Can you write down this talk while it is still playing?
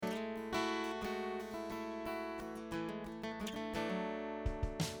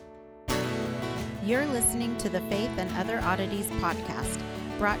You're listening to the Faith and Other Oddities podcast,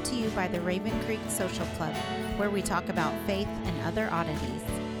 brought to you by the Raven Creek Social Club, where we talk about faith and other oddities.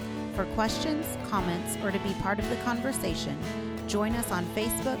 For questions, comments, or to be part of the conversation, join us on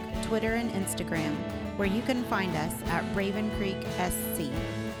Facebook, Twitter, and Instagram, where you can find us at Raven Creek SC.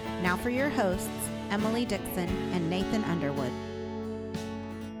 Now for your hosts, Emily Dixon and Nathan Underwood.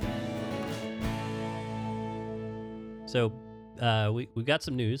 So we've got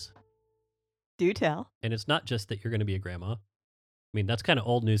some news. Do tell. And it's not just that you're going to be a grandma. I mean, that's kind of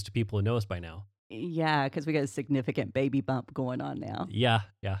old news to people who know us by now. Yeah, because we got a significant baby bump going on now. Yeah.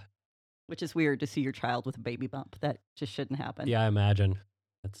 Which is weird to see your child with a baby bump. That just shouldn't happen. Yeah, I imagine.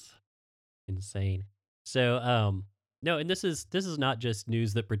 That's insane. So, no, and this is not just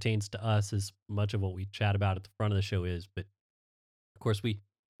news that pertains to us as much of what we chat about at the front of the show is, but of course we,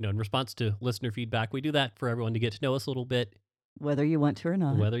 in response to listener feedback, we do that for everyone to get to know us a little bit. Whether you want to or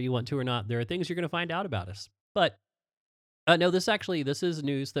not. There are things you're going to find out about us. But no, this is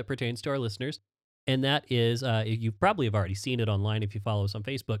news that pertains to our listeners. And that is, you probably have already seen it online if you follow us on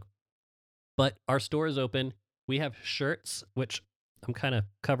Facebook. But our store is open. We have shirts, which I'm kind of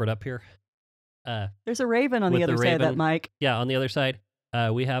covered up here. There's a raven on the other side of that mic. Yeah, on the other side.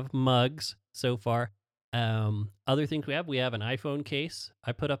 We have mugs so far. Other things we have an iPhone case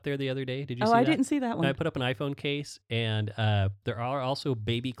I put up there the other day. Did you see that? Oh, I didn't see that one. I put up an iPhone case, and there are also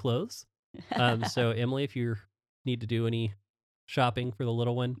baby clothes. So Emily, if you need to do any shopping for the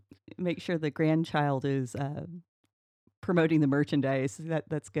little one, make sure the grandchild is promoting the merchandise.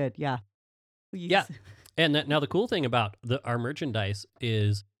 That's good. Yeah. Please. Yeah. And now the cool thing about our merchandise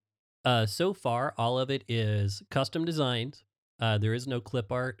is, so far all of it is custom designs. There is no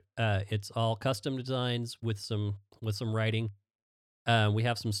clip art. It's all custom designs with some writing. We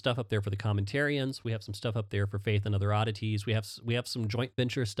have some stuff up there for the commentarians. We have some stuff up there for Faith and Other Oddities. We have some joint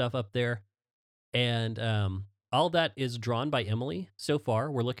venture stuff up there, and all of that is drawn by Emily. So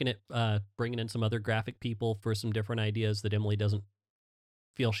far, we're looking at bringing in some other graphic people for some different ideas that Emily doesn't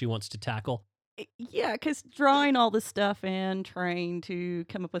feel she wants to tackle. Yeah, because drawing all this stuff and trying to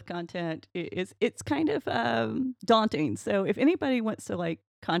come up with content it's kind of daunting. So if anybody wants to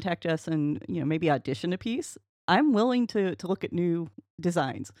contact us and maybe audition a piece, I'm willing to look at new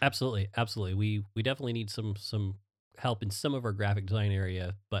designs. Absolutely. We definitely need some help in some of our graphic design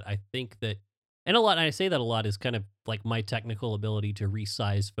area, but I think that, and I say that a lot is kind of like my technical ability to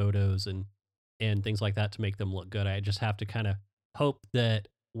resize photos and things like that to make them look good. I just have to kind of hope that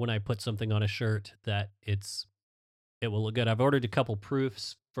when I put something on a shirt that it will look good. I've ordered a couple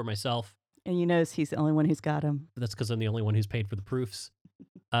proofs for myself. And you notice he's the only one who's got them. That's because I'm the only one who's paid for the proofs.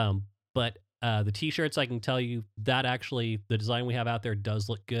 But the t-shirts, I can tell you that actually the design we have out there does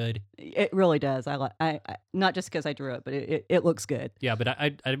look good. It really does. I not just because I drew it, but it looks good. Yeah, but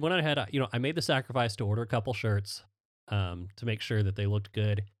I went ahead, I made the sacrifice to order a couple shirts to make sure that they looked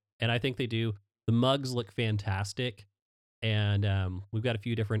good. And I think they do. The mugs look fantastic. And we've got a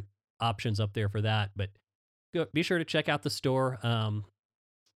few different options up there for that, but be sure to check out the store.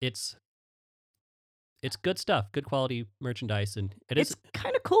 It's good stuff, good quality merchandise, and it's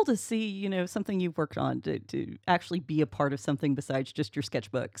kind of cool to see, something you've worked on to actually be a part of something besides just your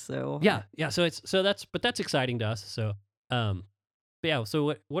sketchbook. So yeah. So that's exciting to us. So but yeah.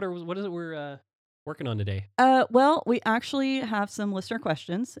 So what is it we're working on today? Well, we actually have some listener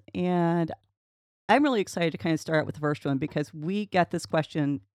questions, and I'm really excited to kind of start with the first one because we got this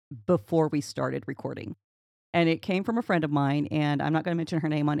question before we started recording. And it came from a friend of mine, and I'm not going to mention her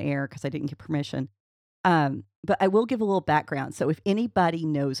name on air because I didn't get permission. But I will give a little background. So if anybody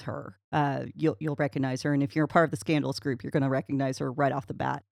knows her, you'll recognize her. And if you're a part of the Scandalous group, you're going to recognize her right off the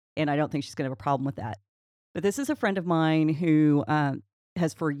bat. And I don't think she's going to have a problem with that. But this is a friend of mine who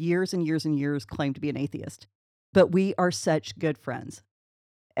has for years and years and years claimed to be an atheist. But we are such good friends.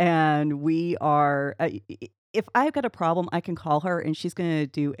 And we are, if I've got a problem, I can call her and she's going to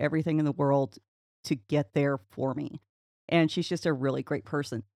do everything in the world to get there for me. And she's just a really great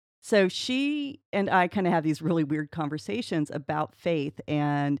person. So she and I kind of have these really weird conversations about faith.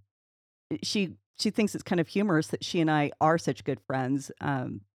 And she thinks it's kind of humorous that she and I are such good friends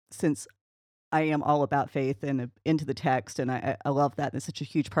since I am all about faith and into the text. And I love that. It's such a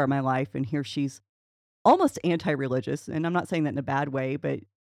huge part of my life. And here she's almost anti-religious. And I'm not saying that in a bad way, but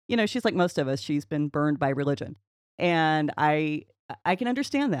she's like most of us. She's been burned by religion. And I can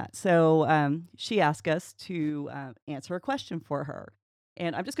understand that. So she asked us to answer a question for her.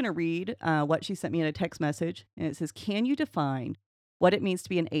 And I'm just going to read what she sent me in a text message. And it says, can you define what it means to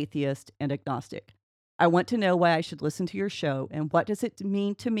be an atheist and agnostic? I want to know why I should listen to your show. And what does it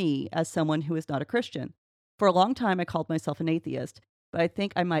mean to me as someone who is not a Christian? For a long time, I called myself an atheist, but I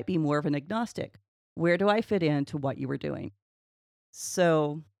think I might be more of an agnostic. Where do I fit into what you were doing?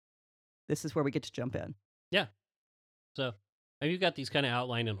 So this is where we get to jump in. Yeah. So you've got these kind of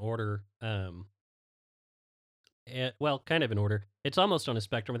outlined in order. Well, kind of in order. It's almost on a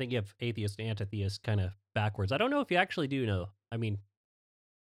spectrum. I think you have atheist and anti-theist kind of backwards. I don't know if you actually do know. I mean,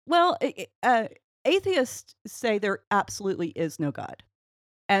 Well, atheists say there absolutely is no God.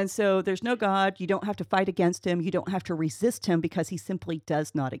 And so there's no God. You don't have to fight against him. You don't have to resist him because he simply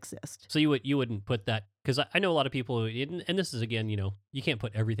does not exist. so you wouldn't put that because I know a lot of people, and this is again, you can't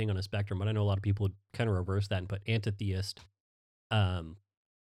put everything on a spectrum, but I know a lot of people would kind of reverse that and put anti-theist, um,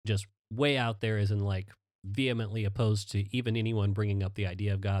 just way out there, as in like vehemently opposed to even anyone bringing up the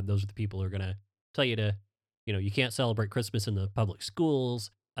idea of God. Those are the people who are gonna tell you to, you can't celebrate Christmas in the public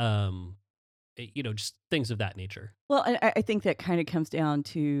schools. Just things of that nature. Well, I think that kind of comes down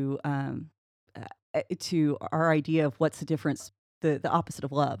to our idea of what's the difference. The opposite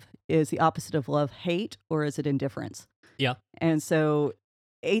of love is the opposite of love hate or is it indifference? Yeah. And so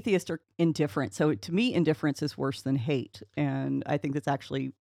atheists are indifferent. So to me, indifference is worse than hate, and I think that's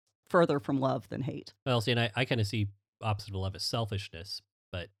actually further from love than hate. Well, see, and I kind of see opposite of love as selfishness,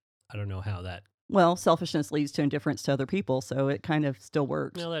 but I don't know how that. Well, selfishness leads to indifference to other people, so it kind of still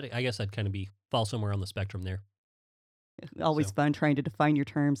works. Well, I guess I'd kind of fall somewhere on the spectrum there. Always So fun trying to define your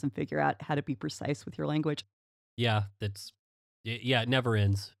terms and figure out how to be precise with your language. yeah, yeah, it never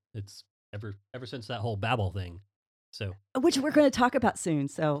ends. It's ever since that whole Babel thing. So Which we're going to talk about soon.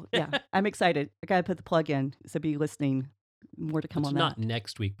 So yeah, I'm excited. I got to put the plug in. So be listening. More to come it's on not that.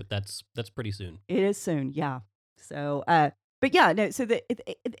 next week, but that's pretty soon. It is soon. Yeah. So, but yeah, no. So the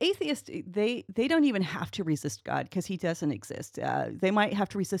atheists, they don't even have to resist God because he doesn't exist. They might have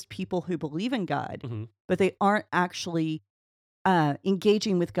to resist people who believe in God, Hmm. but they aren't actually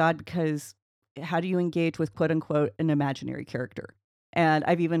engaging with God because how do you engage with quote unquote an imaginary character? And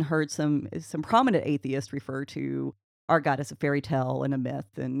I've even heard some prominent atheists refer to our God as a fairy tale and a myth,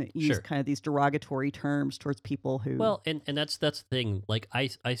 and use Sure. kind of these derogatory terms towards people who. Well, and that's the thing. Like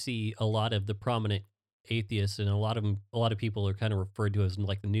I see a lot of the prominent atheists, and a lot of people are kind of referred to as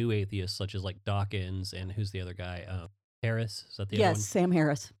like the new atheists, such as like Dawkins and who's the other guy? Harris, is that the other Yes, one? Sam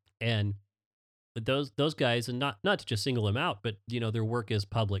Harris. And but those guys, and not to just single them out, but their work is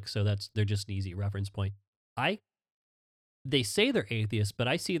public, so they're just an easy reference point. I They say they're atheists, but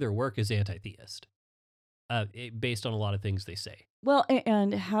I see their work as anti-theist, based on a lot of things they say. Well,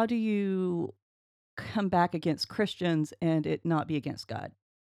 and how do you come back against Christians and it not be against God?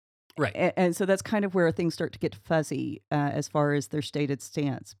 Right. And so that's kind of where things start to get fuzzy as far as their stated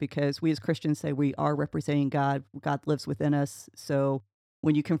stance, because we as Christians say we are representing God. God lives within us. So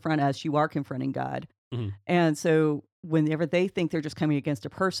when you confront us, you are confronting God. Hmm. And so whenever they think they're just coming against a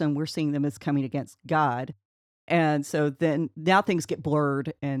person, we're seeing them as coming against God. And so then now things get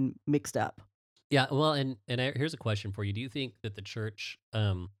blurred and mixed up. Yeah. Well, here's a question for you: do you think that the church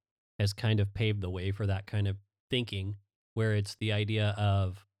has kind of paved the way for that kind of thinking, where it's the idea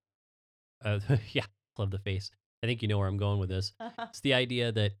of yeah, love the face. I think you know where I'm going with this. It's the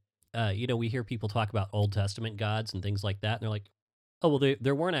idea that we hear people talk about Old Testament gods and things like that, and they're like, oh well,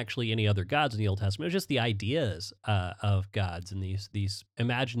 there weren't actually any other gods in the Old Testament. It was just the ideas of gods and these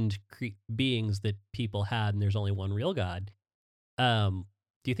imagined beings that people had, and there's only one real God.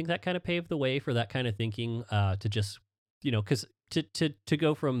 Do you think that kind of paved the way for that kind of thinking, to just because to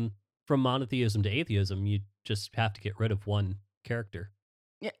go from monotheism to atheism, you just have to get rid of one character.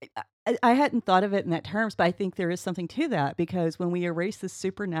 Yeah, I hadn't thought of it in that terms, but I think there is something to that because when we erase the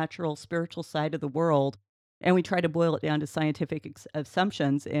supernatural, spiritual side of the world and we try to boil it down to scientific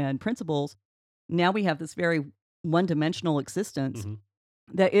assumptions and principles, now we have this very one dimensional existence Hmm.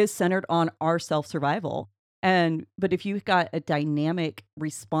 that is centered on our self survival. But if you've got a dynamic,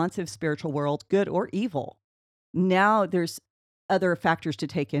 responsive spiritual world, good or evil, now there's other factors to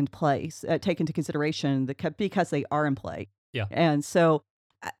take into consideration because they are in play. Yeah. And so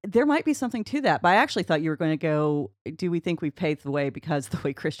there might be something to that. But I actually thought you were going to go, do we think we've paved the way because the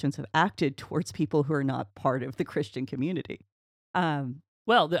way Christians have acted towards people who are not part of the Christian community? Um,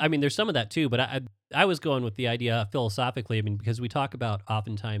 Well, I mean, there's some of that too, but I was going with the idea philosophically. I mean, because we talk about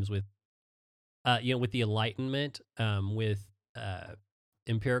oftentimes with with the Enlightenment, with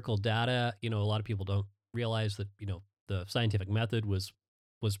empirical data. A lot of people don't realize that the scientific method was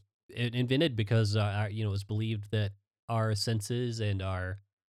invented because it was believed that our senses and our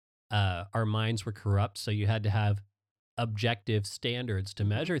minds were corrupt, so you had to have objective standards to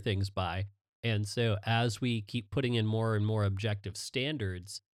measure things by. And so as we keep putting in more and more objective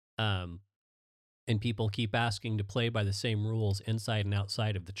standards, um, and people keep asking to play by the same rules inside and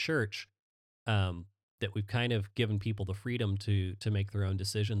outside of the church, um, that we've kind of given people the freedom to make their own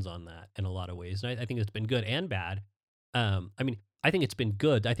decisions on that in a lot of ways. And I think it's been good and bad. I mean, I think it's been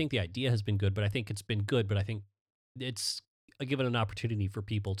good. I think the idea has been good, but I think it's been good. But I think it's given an opportunity for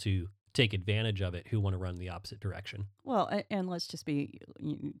people to take advantage of it who want to run the opposite direction. Well, and let's just be,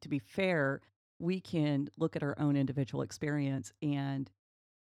 to be fair, we can look at our own individual experience and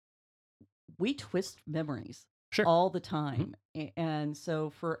we twist memories Sure. all the time. And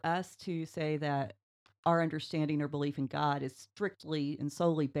so for us to say that our understanding or belief in God is strictly and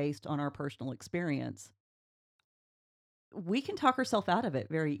solely based on our personal experience, we can talk ourselves out of it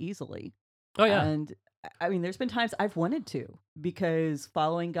very easily. Oh yeah. And I mean, there's been times I've wanted to because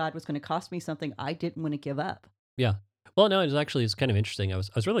following God was going to cost me something I didn't want to give up. Yeah. Well, no, it's kind of interesting. I was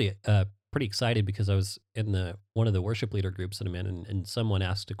really pretty excited because I was in the one of the worship leader groups that I'm in, and someone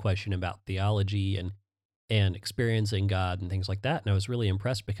asked a question about theology and experiencing God and things like that, and I was really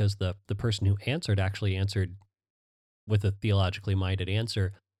impressed because the person who answered actually answered with a theologically minded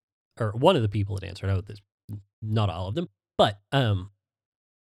answer, or one of the people that answered. Not all of them, but the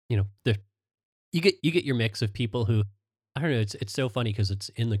you get your mix of people who, I don't know. It's so funny because it's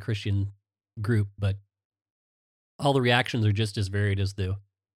in the Christian group, but all the reactions are just as varied as the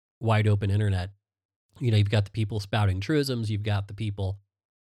wide open internet. You've got the people spouting truisms. You've got the people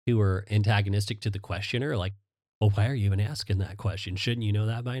who are antagonistic to the questioner, like, well, why are you even asking that question? Shouldn't you know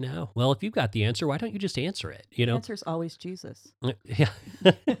that by now? Well, if you've got the answer, why don't you just answer it? The answer's always Jesus. Yeah.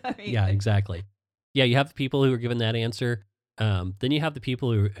 I mean, Yeah, exactly. Yeah, you have the people who are given that answer. Then you have the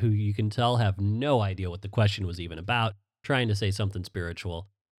people who you can tell have no idea what the question was even about, trying to say something spiritual.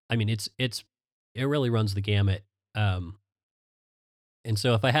 I mean, it really runs the gamut. And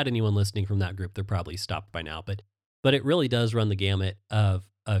so if I had anyone listening from that group, they're probably stopped by now. But it really does run the gamut of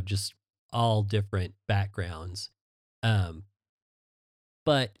just all different backgrounds.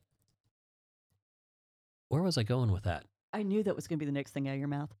 But where was I going with that? I knew that was going to be the next thing out of your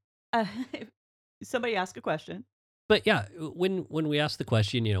mouth. Uh, somebody asked a question. But yeah, when we ask the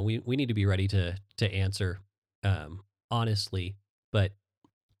question, we need to be ready to answer honestly. But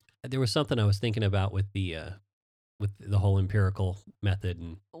there was something I was thinking about with the whole empirical method,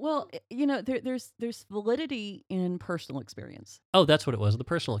 and Well, there's validity in personal experience. oh, that's what it was, the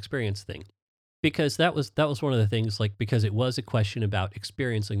personal experience thing. Because that was one of the things, like, because it was a question about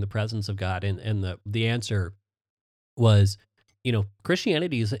experiencing the presence of God, and the answer was,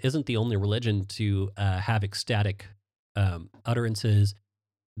 Christianity isn't the only religion to have ecstatic utterances,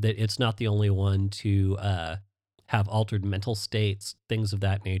 that it's not the only one to have altered mental states, things of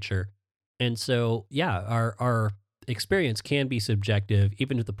that nature. And so, yeah, our experience can be subjective,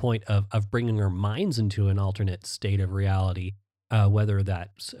 even to the point of bringing our minds into an alternate state of reality, whether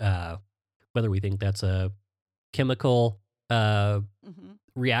that's whether we think that's a chemical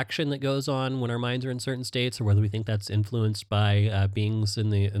reaction that goes on when our minds are in certain states, or whether we think that's influenced by beings in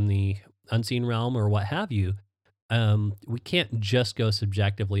the unseen realm or what have you. We can't just go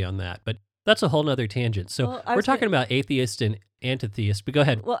subjectively on that, but that's a whole nother tangent. So Well, I we're was talking gonna- about atheist and antitheist, but go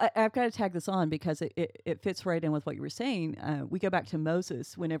ahead. Well, I've got to tag this on because it fits right in with what you were saying. We go back to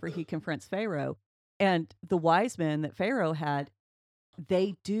Moses whenever he confronts Pharaoh, and the wise men that Pharaoh had,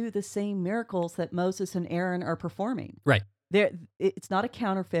 they do the same miracles that Moses and Aaron are performing. Right. It's not a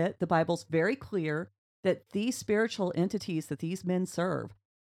counterfeit. The Bible's very clear that these spiritual entities that these men serve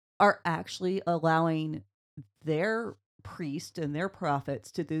are actually allowing their priest and their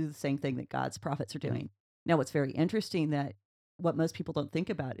prophets to do the same thing that God's prophets are doing. Now, what's very interesting that what most people don't think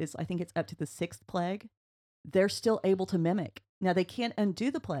about is, I think it's up to the 6th plague, they're still able to mimic. Now, they can't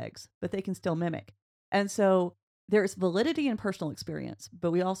undo the plagues, but they can still mimic. And so there's validity in personal experience,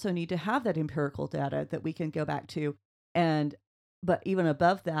 but we also need to have that empirical data that we can go back to. But even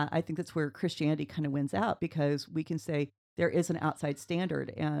above that, I think that's where Christianity kind of wins out, because we can say there is an outside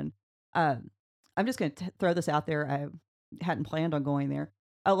standard. And I'm just going to throw this out there. I hadn't planned on going there.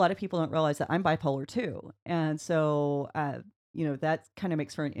 A lot of people don't realize that I'm bipolar too. And so, that kind of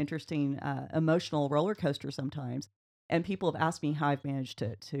makes for an interesting emotional roller coaster sometimes. And people have asked me how I've managed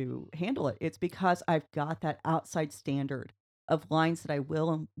to handle it. It's because I've got that outside standard of lines that I will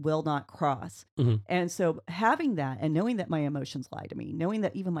and will not cross. Mhm. And so having that and knowing that my emotions lie to me, knowing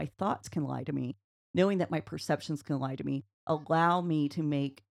that even my thoughts can lie to me, knowing that my perceptions can lie to me, allow me to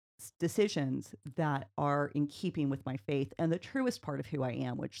make decisions that are in keeping with my faith and the truest part of who I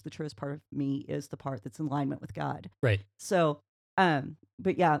am, which the truest part of me is the part that's in alignment with God. Right. So,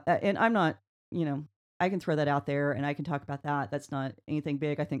 but yeah, and I'm not, I can throw that out there and I can talk about that. That's not anything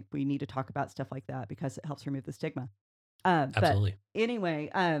big. I think we need to talk about stuff like that because it helps remove the stigma. But Absolutely.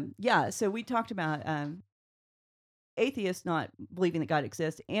 anyway, yeah, so we talked about atheists not believing that God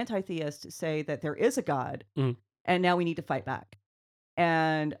exists, anti-theists say that there is a God, Mhm. and now we need to fight back.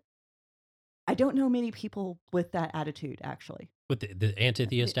 And I don't know many people with that attitude, actually. With the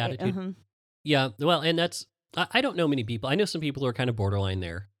antitheist attitude. Uh-huh. Yeah, well, and that's I don't know many people. I know some people who are kind of borderline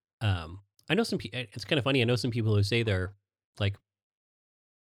there. I know some people. It's kind of funny. I know some people who say they're like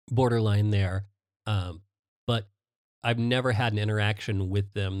borderline there, but I've never had an interaction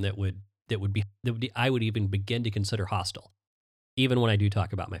with them that would I would even begin to consider hostile, even when I do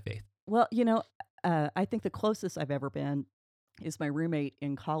talk about my faith. Well, I think the closest I've ever been is my roommate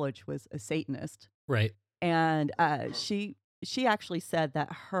in college was a Satanist, Right. and she actually said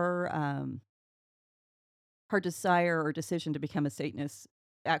that her desire or decision to become a Satanist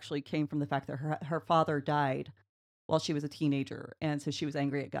actually came from the fact that her father died while she was a teenager, and so she was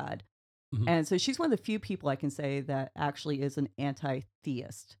angry at God. Mhm. And so she's one of the few people I can say that actually is an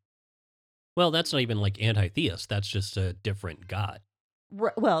anti-theist. Well, that's not even like anti-theist. That's just a different God.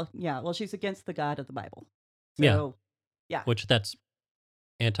 Well, yeah. Well, she's against the God of the Bible. Yeah. So, yeah. Which that's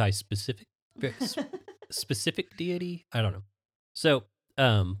anti-specific, specific deity. I don't know. So,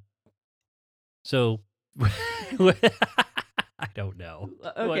 so I don't know.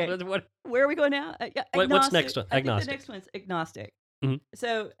 Okay. What Where are we going now? Yeah, what's next one? I think the Agnostic. next one's agnostic. Mhm.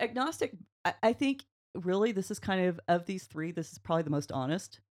 So agnostic, I think really this is kind of these three, this is probably the most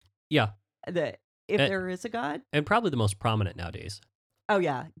honest. Yeah, That if Uh, there is a God, and probably the most prominent nowadays. oh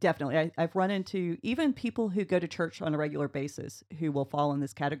yeah, definitely. I've run into even people who go to church on a regular basis who will fall in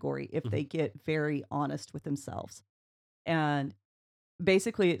this category if Mhm. they get very honest with themselves. And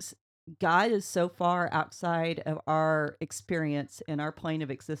basically, it's God is so far outside of our experience and our plane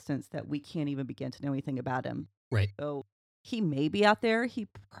of existence that we can't even begin to know anything about him. Right. So he may be out there. He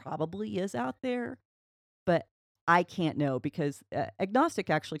probably is out there, but I can't know because agnostic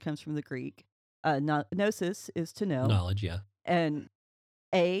actually comes from the Greek. Gnosis is to know, Knowledge. Yeah. and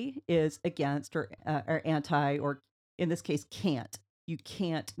a is against or anti, or in this case, can't. You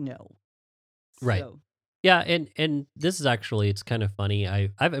can't know. Right. So, Yeah, and this is actually it's kind of funny.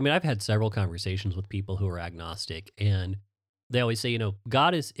 I've had several conversations with people who are agnostic, and they always say,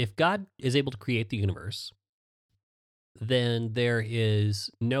 if God is able to create the universe, then there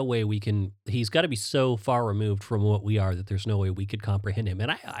is no way he's got to be so far removed from what we are that there's no way we could comprehend him. And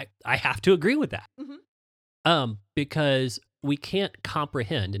I have to agree with that. Mhm. Because we can't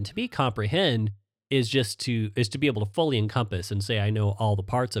comprehend, and to me comprehend is to be able to fully encompass and say I know all the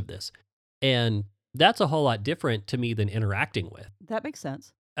parts of this. And that's a whole lot different to me than interacting with. That makes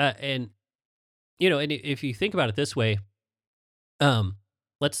sense. And if you think about it this way,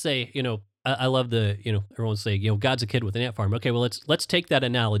 let's say, I love everyone say, God's a kid with an ant farm. Okay, well let's take that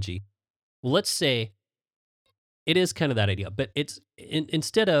analogy. Well, let's say it is kind of that idea, but it's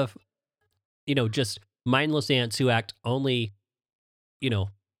instead of just mindless ants who act only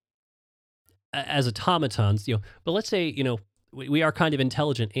as automatons, but let's say we are kind of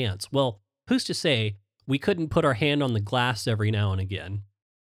intelligent ants. Well, who's to say we couldn't put our hand on the glass every now and again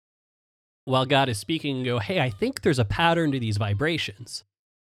while God is speaking and go, hey, I think there's a pattern to these vibrations.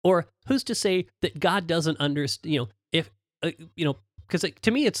 Or who's to say that God doesn't understand, because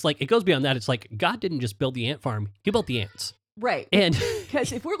to me, it's like, it goes beyond that. It's like God didn't just build the ant farm, he built the ants. Right. And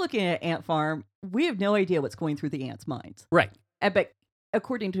Because if we're looking at an ant farm, we have no idea what's going through the ants' minds. right. But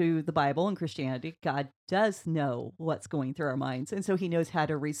according to the Bible and Christianity, God does know what's going through our minds. And so he knows how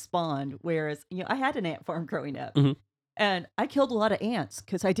to respond. Whereas, I had an ant farm growing up. Mhm. And I killed a lot of ants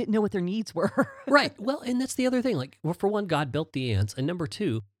because I didn't know what their needs were. Right. Well, and that's the other thing. Like, well, for one, God built the ants. And number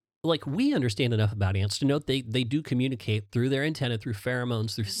two, like, we understand enough about ants to know they do communicate through their antenna, through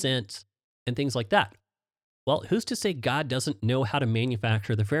pheromones, through scents, and things like that. Well, who's to say God doesn't know how to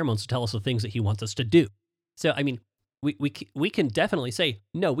manufacture the pheromones to tell us the things that he wants us to do? So, I mean, we can definitely say,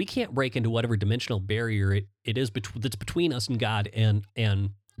 no, we can't break into whatever dimensional barrier it is that's between us and God and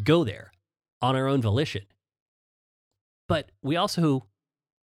go there on our own volition. But we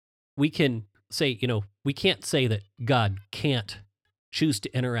can say, we can't say that God can't choose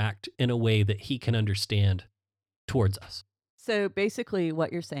to interact in a way that he can understand towards us. So basically,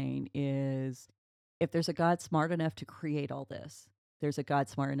 what you're saying is if there's a God smart enough to create all this, there's a God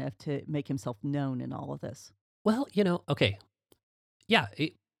smart enough to make himself known in all of this. Well, okay. Yeah.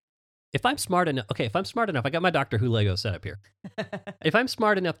 If I'm smart enough, I got my Doctor Who Lego set up here. If I'm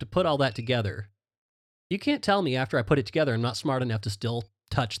smart enough to put all that together, you can't tell me after I put it together I'm not smart enough to still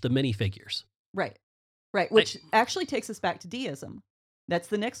touch the minifigures. Right. Which actually takes us back to deism. That's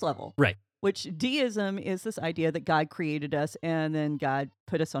the next level. Right. Which deism is this idea that God created us and then God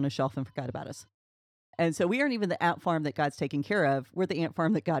put us on a shelf and forgot about us. And so we aren't even the ant farm that God's taking care of. We're the ant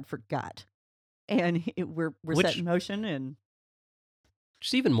farm that God forgot. and we're set Which in motion, and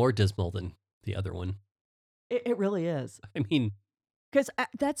is even more dismal than the other one. it really is. I mean, Because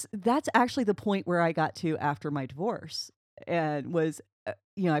that's actually the point where I got to after my divorce, and was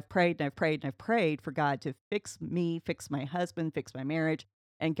I've prayed and I've prayed and I've prayed for God to fix me, fix my husband, fix my marriage,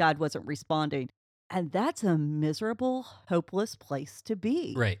 and God wasn't responding, and that's a miserable, hopeless place to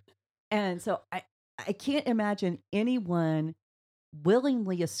be. right. And so I can't imagine anyone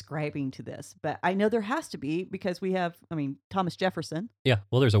willingly ascribing to this, but I know there has to be because we have, Thomas Jefferson, Yeah.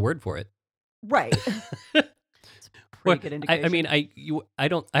 Well, there's a word for it. right? It's a Well, pretty good I mean, indication. I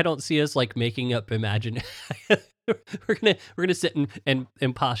don't see us like making up imagine. we're gonna sit and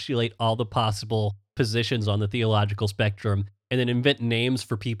postulate all the possible positions on the theological spectrum, and then invent names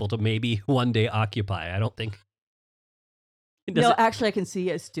for people to maybe one day occupy. I don't think it No, doesn't. actually, I can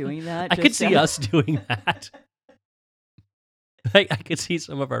see us doing that. I could Just see us doing that. I could see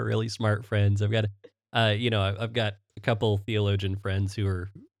some of our really smart friends. I've got, I've got a couple theologian friends who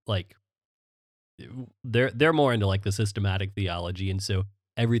are like, they're more into like the systematic theology, and so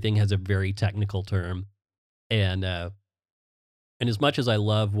everything has a very technical term. And as much as I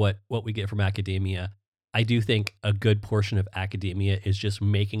love what we get from academia, I do think a good portion of academia is just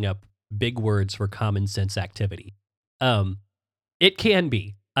making up big words for common sense activity. Um, it can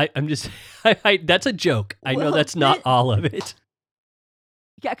be. I'm just that's a joke. I know Well, that's not all of it.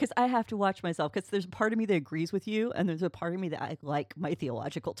 yeah, because I have to watch myself because there's a part of me that agrees with you, and there's a part of me that I like my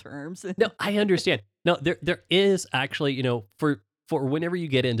theological terms. No, I understand. No, there is actually, for whenever you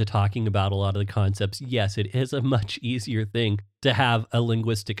get into talking about a lot of the concepts, yes, it is a much easier thing to have a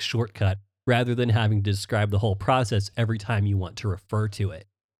linguistic shortcut rather than having to describe the whole process every time you want to refer to it.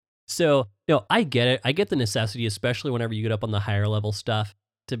 So, I get it. I get the necessity, especially whenever you get up on the higher level stuff,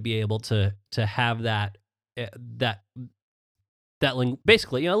 to be able to have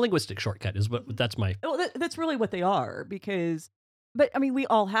basically, linguistic shortcut is that's my Well, that's really what they are but we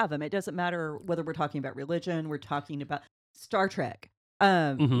all have them. It doesn't matter whether we're talking about religion, we're talking about Star Trek.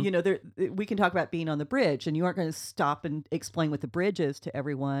 mhm, We can talk about being on the bridge, and you aren't going to stop and explain what the bridge is to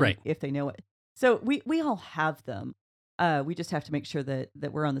everyone right. if they know it. So we all have them. We just have to make sure that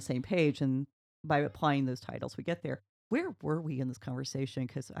we're on the same page, and by applying those titles, we get there. Where were we in this conversation?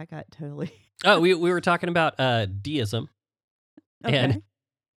 Because I got totally Oh, we were talking about deism and okay.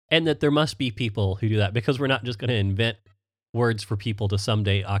 and that there must be people who do that because we're not just going to invent words for people to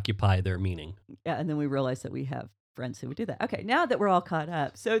someday occupy their meaning. Yeah, and then we realized that we have friends who would do that. Okay, now that we're all caught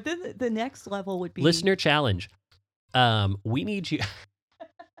up, so then the next level would be Listener challenge. We need you.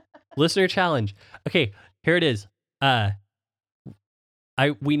 Listener challenge. Okay, here it is.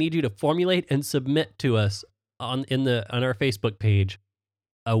 We need you to formulate and submit to us on our Facebook page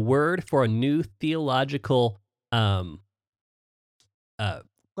a word for a new theological level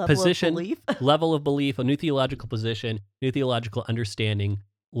position, of belief. level of belief, a new theological position, new theological understanding,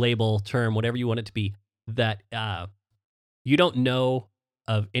 label, term, whatever you want it to be, that you don't know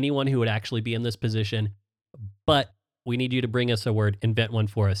of anyone who would actually be in this position, but we need you to bring us a word, invent one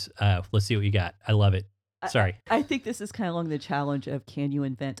for us. Let's see what you got. I love it. Sorry. I think this is kind of along the challenge of can you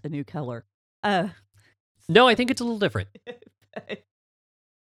invent a new color? Uh, No, I think it's a little different.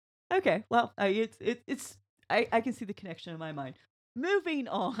 okay, well, I can see the connection in my mind. Moving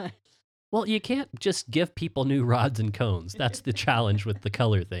on. Well, you can't just give people new rods and cones. That's the challenge with the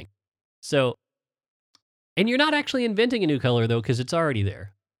color thing. So, and you're not actually inventing a new color though, because it's already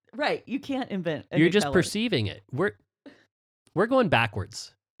there. Right, you can't invent a You're new just color. perceiving it. We're going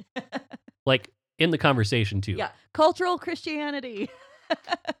backwards, like in the conversation too. Yeah, cultural Christianity.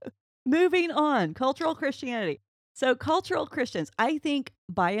 Moving on, cultural Christianity. So, cultural Christians, I think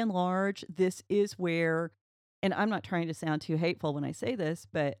by and large, this is where, and I'm not trying to sound too hateful when I say this,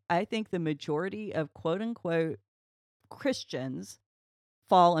 but I think the majority of quote unquote Christians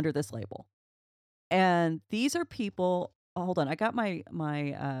fall under this label. And these are people, hold on, I got my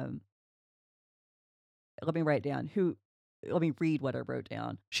let me write down let me read what I wrote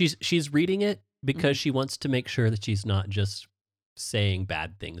down. She's reading it because Mhm. she wants to make sure that she's not just saying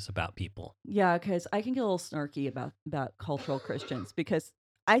bad things about people. Yeah, because I can get a little snarky about cultural Christians because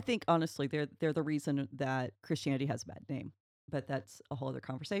I think honestly they're the reason that Christianity has a bad name, but that's a whole other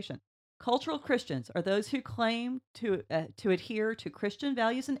conversation. Cultural Christians are those who claim to adhere to Christian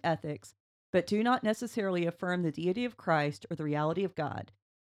values and ethics, but do not necessarily affirm the deity of Christ or the reality of God.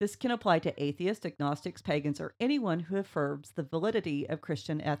 This can apply to atheists, agnostics, pagans, or anyone who affirms the validity of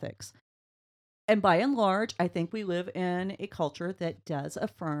Christian ethics. And by and large, I think we live in a culture that does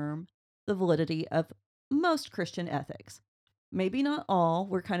affirm the validity of most Christian ethics. Maybe not all.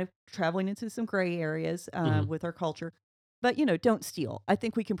 We're kind of traveling into some gray areas Mhm. with our culture. But, don't steal. I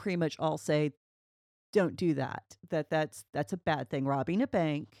think we can pretty much all say don't do that. That's a bad thing. Robbing a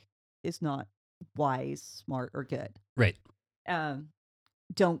bank is not wise, smart, or good. Right. Um,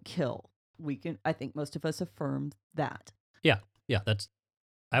 don't kill. I think most of us affirm that. Yeah. That's.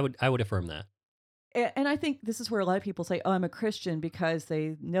 I would affirm that. And I think this is where a lot of people say, "Oh, I'm a Christian," because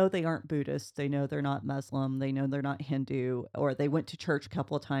they know they aren't Buddhist, they know they're not Muslim, they know they're not Hindu, or they went to church a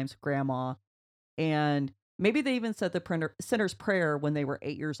couple of times with grandma, and maybe they even said the sinner's prayer when they were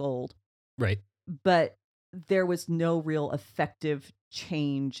 8 years old, Right. but there was no real effective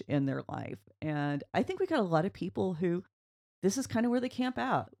change in their life. And I think we got a lot of people who this is kind of where they camp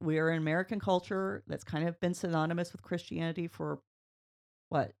out. We are an American culture that's kind of been synonymous with Christianity for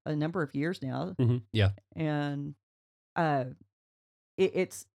a number of years now. Yeah. And uh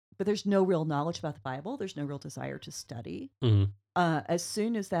it's but there's no real knowledge about the Bible. There's no real desire to study. hmm As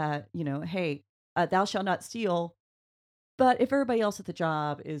soon as that, hey, thou shalt not steal, but if everybody else at the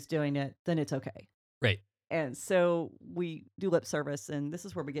job is doing it, then it's okay. Right. And so we do lip service, and this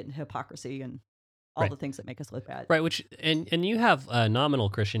is where we get into hypocrisy and all Right. the things that make us look bad. Right. Which and you have a nominal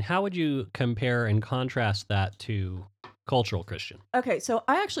Christian. How would you compare and contrast that to cultural Christian? Okay, so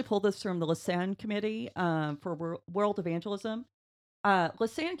I actually pulled this from the Lausanne Committee for World Evangelism.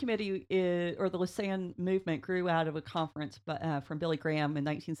 Lausanne Committee or the Lausanne movement grew out of a conference from Billy Graham in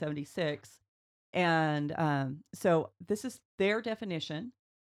 1976. And so this is their definition.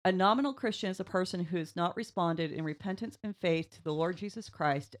 A nominal Christian is a person who has not responded in repentance and faith to the Lord Jesus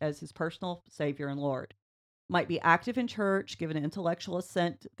Christ as his personal Savior and Lord. Might be active in church, give an intellectual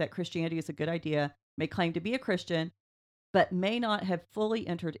assent that Christianity is a good idea, may claim to be a Christian, but may not have fully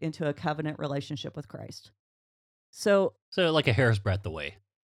entered into a covenant relationship with Christ. So like a hair's breadth away.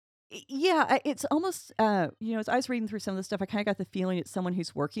 yeah, it's almost, as I was reading through some of the stuff, I kind of got the feeling it's someone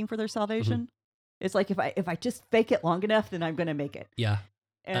who's working for their salvation. It's like, if I just fake it long enough, then I'm going to make it. Yeah.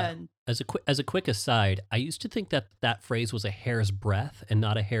 And As a quick aside, I used to think that phrase was a hair's breadth and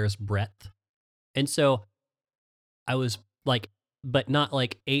not a hair's breadth. And so I was like, but not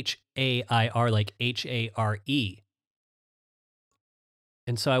like HAIR, like HARE.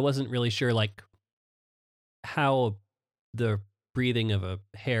 And so I wasn't really sure like how the breathing of a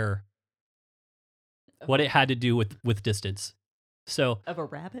hair, what it had to do with distance. So of a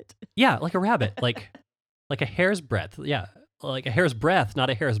rabbit. yeah, like a rabbit, like a hair's breadth. Yeah, like a hair's breadth, not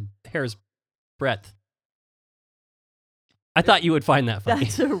a hair's breadth. I thought you would find that funny.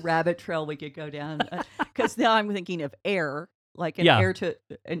 That's a rabbit trail we could go down. Because now I'm thinking of air, like an Yeah.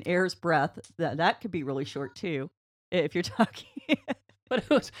 an air's breath. That could be really short too, if you're talking. But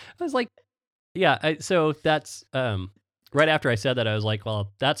I was like, yeah. So that's right after I said that, I was like,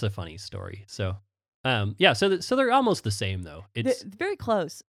 well, that's a funny story. So yeah. So they're almost the same though. It's Very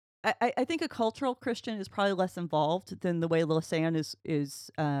close. I think a cultural Christian is probably less involved than the way Lausanne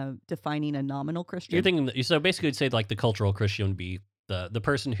is defining a nominal Christian. you're thinking so basically, it'd say like the cultural Christian would be the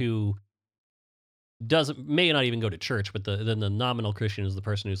person who may not even go to church, but then the nominal Christian is the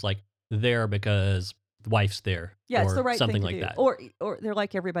person who's like there because the wife's there. Yeah, or it's the right something thing to like do. that. Or they're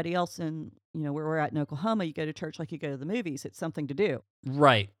like everybody else in, where we're at in Oklahoma. You go to church like you go to the movies. It's something to do.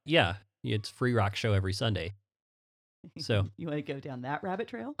 Right. Yeah. It's free rock show every Sunday. So you want to go down that rabbit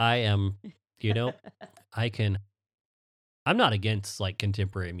trail? I am, I'm not against like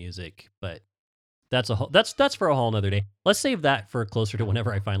contemporary music, but that's for a whole nother day. Let's save that for closer to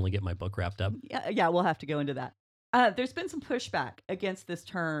whenever I finally get my book wrapped up. Yeah, we'll have to go into that. There's been some pushback against this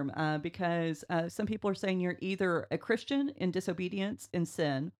term because some people are saying you're either a Christian in disobedience and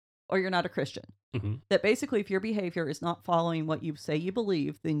sin, or you're not a Christian. hmm That basically, if your behavior is not following what you say you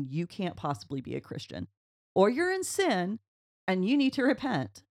believe, then you can't possibly be a Christian. Or you're in sin and you need to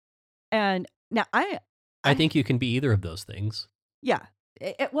repent. And now I think you can be either of those things. yeah.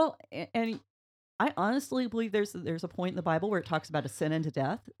 And I honestly believe there's a point in the Bible where it talks about a sin unto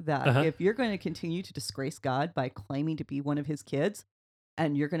death, that Uh-huh. if you're going to continue to disgrace God by claiming to be one of his kids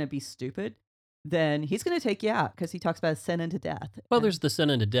and you're going to be stupid, then he's going to take you out, because he talks about a sin unto death. Well, And- there's the sin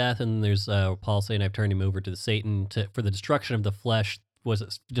unto death, and there's Paul saying, "I've turned him over to Satan for the destruction of the flesh." Was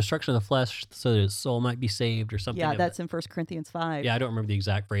it destruction of the flesh so that his soul might be saved or something? yeah, that's in 1 Corinthians 5. Yeah, I don't remember the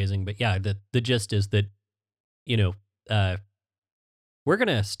exact phrasing, but yeah, the gist is that, we're going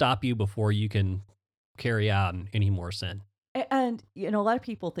to stop you before you can carry on any more sin. And, a lot of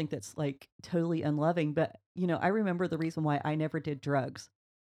people think that's like totally unloving, but, I remember the reason why I never did drugs,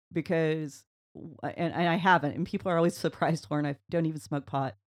 because, and I haven't, and people are always surprised to learn I don't even smoke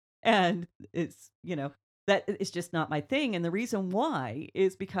pot. And it's, that is just not my thing. And the reason why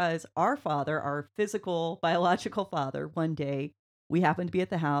is because our father, our physical, biological father, one day we happened to be at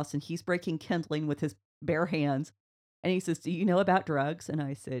the house and he's breaking kindling with his bare hands. And he says, "Do you know about drugs?" And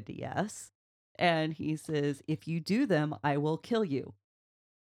I said, "Yes." And he says, if you do them, I will kill you.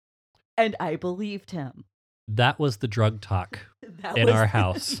 And I believed him. That was the drug talk That in was our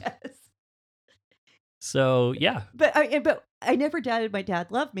house. Yes. So, yeah. But I never doubted my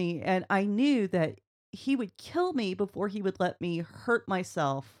dad loved me, and I knew that he would kill me before he would let me hurt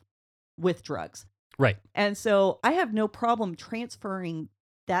myself with drugs. Right. And so I have no problem transferring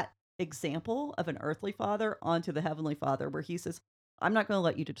that example of an earthly father onto the heavenly father, where he says, I'm not going to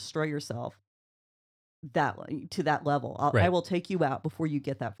let you to destroy yourself to that level. I Right. will take you out before you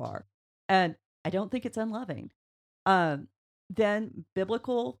get that far. And I don't think it's unloving. Then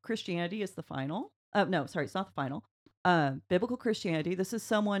biblical Christianity is the final. No, sorry, it's not the final. Biblical Christianity. This is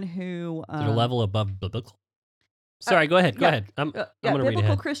someone who Is it a level above biblical? Sorry, go ahead. Go yeah, ahead. I'm yeah, going to read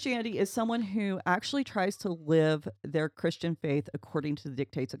biblical ahead. Christianity is someone who actually tries to live their Christian faith according to the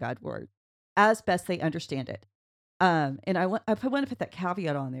dictates of God's word, as best they understand it. And I want to put that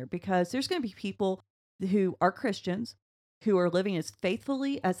caveat on there, because there's going to be people who are Christians who are living as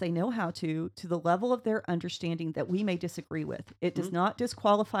faithfully as they know how to the level of their understanding that we may disagree with. It does not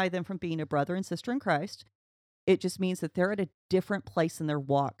disqualify them from being a brother and sister in Christ. It just means that they're at a different place in their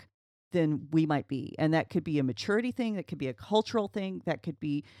walk than we might be. And that could be a maturity thing. That could be a cultural thing. That could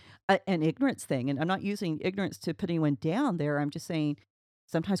be an ignorance thing. And I'm not using ignorance to put anyone down there. I'm just saying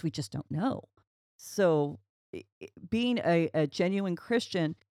sometimes we just don't know. So being a genuine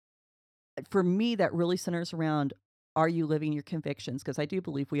Christian, for me, that really centers around, are you living your convictions? Because I do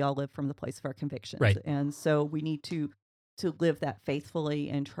believe we all live from the place of our convictions. Right. And so we need to live that faithfully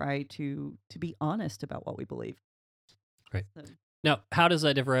and try to be honest about what we believe. Right. So. Now, how does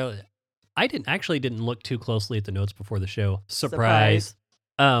that differ? I didn't look too closely at the notes before the show. Surprise.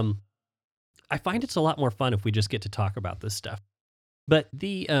 I find it's a lot more fun if we just get to talk about this stuff. But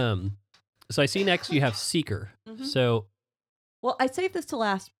so I see next you have seeker. Mhm. So, Well, I saved this to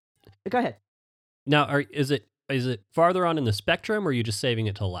last. Go ahead. now is it farther on in the spectrum, or are you just saving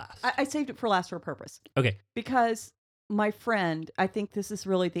it till last? I saved it for last for a purpose. Okay. Because my friend, I think this is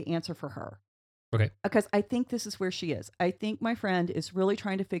really the answer for her. Okay. Because I think this is where she is. I think my friend is really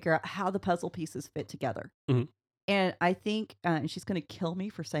trying to figure out how the puzzle pieces fit together. Mhm. And I think, and she's going to kill me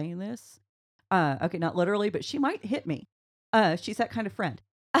for saying this. Okay, not literally, but she might hit me. She's that kind of friend.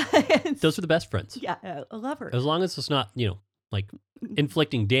 Those are the best friends. Yeah, I love her. As long as it's not, like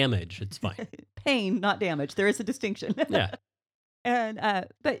inflicting damage, it's fine. Pain, not damage. There is a distinction. Yeah. And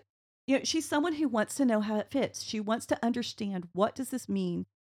but she's someone who wants to know how it fits. She wants to understand, what does this mean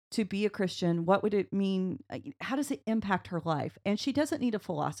to be a Christian? What would it mean? How does it impact her life? And she doesn't need a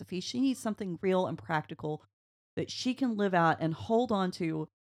philosophy. She needs something real and practical that she can live out and hold on to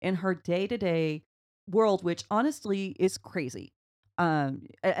in her day-to-day world, which honestly is crazy. And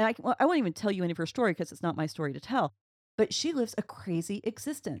I won't even tell you any of her story because it's not my story to tell. But she lives a crazy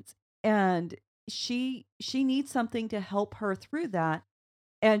existence, and she needs something to help her through that.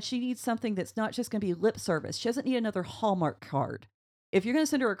 And she needs something that's not just going to be lip service. She doesn't need another Hallmark card. If you're going to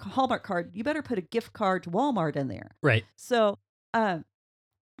send her a Hallmark card, you better put a gift card to Walmart in there. Right. So, and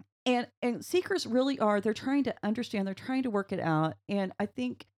seekers really are, they're trying to understand, they're trying to work it out. And I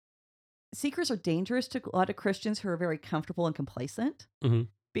think seekers are dangerous to a lot of Christians who are very comfortable and complacent Mhm.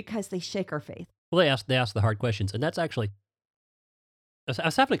 because they shake our faith. Well, they ask the hard questions, and that's actually. I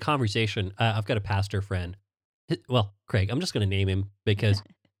was having a conversation. I've got a pastor friend. Well, Craig. I'm just going to name him because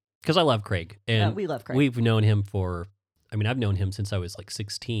I love Craig, and we love Craig. we've known him I've known him since I was like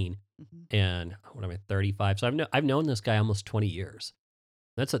 16, Mhm. and what am I, 35? So I've known this guy almost 20 years.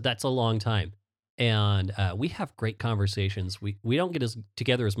 That's a long time, and we have great conversations. We don't get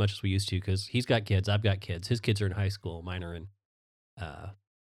together as much as we used to because he's got kids, I've got kids. His kids are in high school, mine are in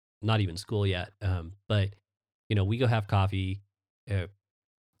not even school yet. But we go have coffee.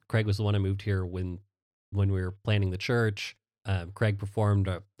 Craig was the one I moved here when we were planning the church. Craig performed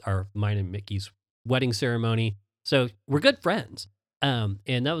mine and Mickey's wedding ceremony. So we're good friends. And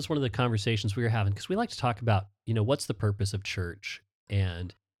that was one of the conversations we were having because we like to talk about, what's the purpose of church?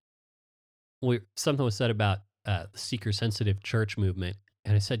 And something was said about the seeker-sensitive church movement.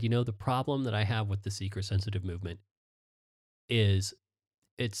 And I said, the problem that I have with the seeker-sensitive movement is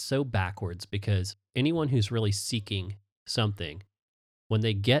it's so backwards because anyone who's really seeking something, when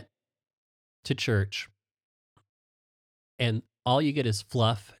they get to church and all you get is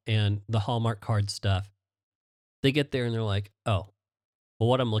fluff and the Hallmark card stuff, they get there and they're like, oh, well,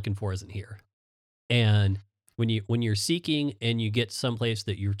 what I'm looking for isn't here. And when you're seeking and you get someplace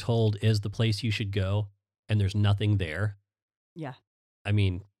that you're told is the place you should go and there's nothing there. Yeah. I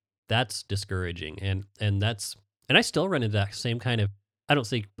mean, that's discouraging. And I still run into that same kind of,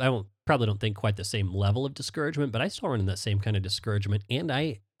 probably don't think quite the same level of discouragement, but I still run into that same kind of discouragement. And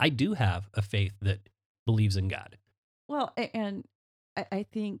I I do have a faith that believes in God. Well, and I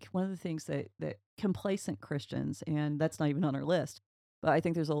think one of the things that complacent Christians, and that's not even on our list, but I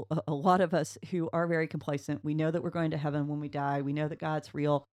think there's a lot of us who are very complacent. We know that we're going to heaven when we die. We know that God's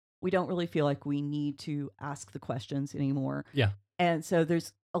real. We don't really feel like we need to ask the questions anymore. Yeah. And so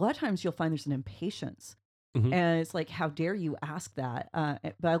there's a lot of times you'll find there's an impatience. Mhm. And it's like, how dare you ask that?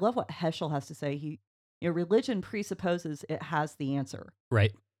 But I love what Heschel has to say. Religion presupposes it has the answer.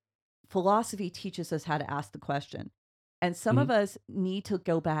 Right. Philosophy teaches us how to ask the question. And some Mhm. of us need to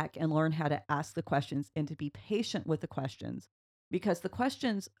go back and learn how to ask the questions and to be patient with the questions, because the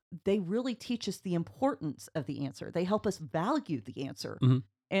questions, they really teach us the importance of the answer. They help us value the answer. Mhm.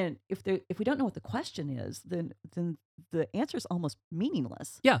 And if we don't know what the question is, then the answer is almost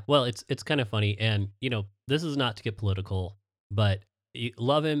meaningless. Yeah, well, it's kind of funny, and this is not to get political, but you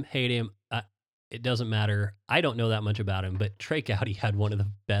love him, hate him, it doesn't matter. I don't know that much about him, but Trey Gowdy had one of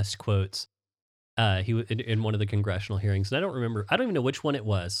the best quotes. In one of the congressional hearings, and I don't remember. I don't even know which one it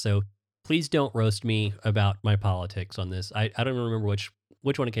was. So please don't roast me about my politics on this. I don't even remember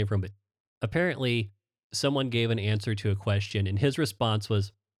which one it came from, but apparently someone gave an answer to a question, and his response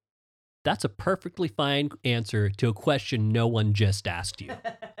was, "That's a perfectly fine answer to a question no one just asked you."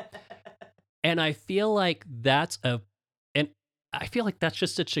 And I feel like and I feel like that's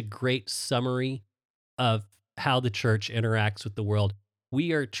just such a great summary of how the church interacts with the world.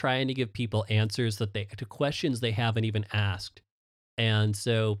 We are trying to give people answers to questions they haven't even asked. And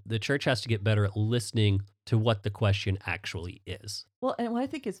so the church has to get better at listening to what the question actually is. Well, and what I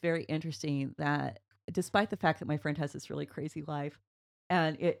think is very interesting, that despite the fact that my friend has this really crazy life,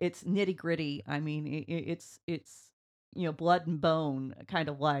 and it's nitty gritty. I mean, it's blood and bone kind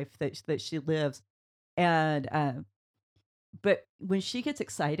of life that she lives, and but when she gets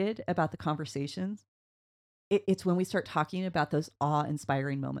excited about the conversations, it's when we start talking about those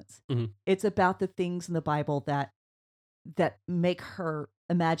awe-inspiring moments. Mhm. It's about the things in the Bible that make her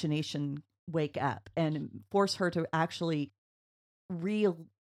imagination wake up and force her to actually real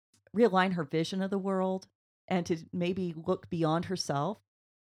realign her vision of the world and to maybe look beyond herself.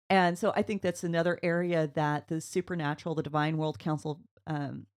 And so I think that's another area that the supernatural, the divine council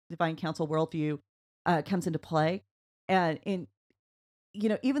worldview comes into play. And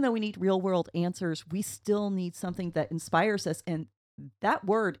even though we need real world answers, we still need something that inspires us. And that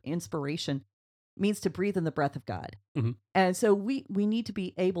word inspiration means to breathe in the breath of God. Mhm. And so we need to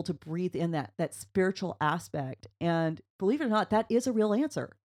be able to breathe in that spiritual aspect. And believe it or not, that is a real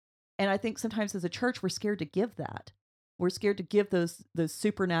answer. And I think sometimes as a church, we're scared to give that. We're scared to give those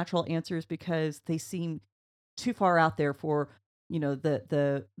supernatural answers because they seem too far out there for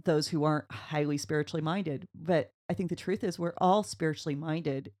the those who aren't highly spiritually minded. But I think the truth is we're all spiritually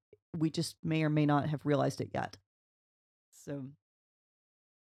minded. We just may or may not have realized it yet. So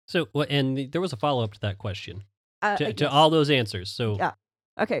So, and there was a follow up to that question, to yes. all those answers. So, Yeah.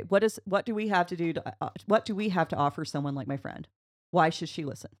 Okay. What do we have to do to what do we have to offer someone like my friend? Why should she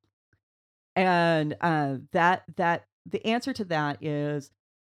listen? And that the answer to that is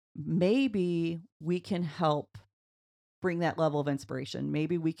maybe we can help bring that level of inspiration.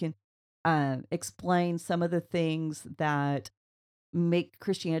 Maybe we can explain some of the things that make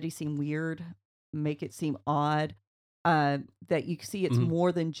Christianity seem weird, make it seem odd. That you see it's mhm.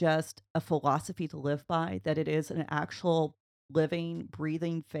 more than just a philosophy to live by, that it is an actual living,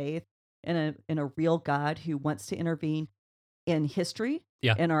 breathing faith in a real God who wants to intervene in history,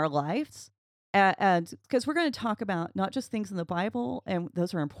 Yeah. in our lives. And because we're going to talk about not just things in the Bible, and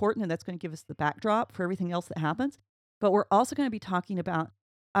those are important, and that's going to give us the backdrop for everything else that happens, but we're also going to be talking about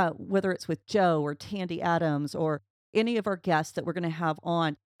whether it's with Joe or Tandy Adams or any of our guests that we're going to have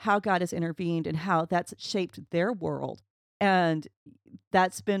on, how God has intervened and how that's shaped their world. And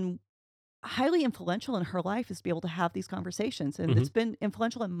that's been highly influential in her life, is to be able to have these conversations. And Mhm. it's been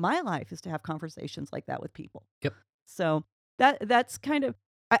influential in my life, is to have conversations like that with people. Yep. So that's kind of,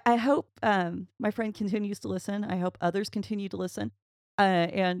 I hope my friend continues to listen. I hope others continue to listen.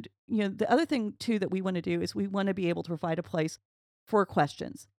 And the other thing too that we want to do is we want to be able to provide a place for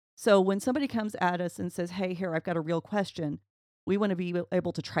questions. So when somebody comes at us and says, "Hey, here I've got a real question," we want to be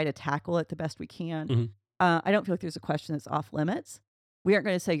able to try to tackle it the best we can. Mhm. I don't feel like there's a question that's off limits. We aren't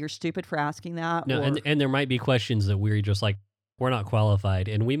going to say you're stupid for asking that, No, or and there might be questions that we're just like, we're not qualified,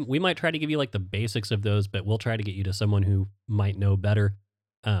 and we might try to give you like the basics of those, but we'll try to get you to someone who might know better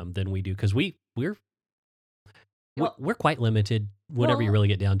than we do, because well, we're quite limited whenever you well, really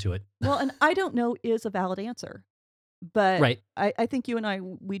get down to it. well, and I don't know is a valid answer. But Right. I think you and I,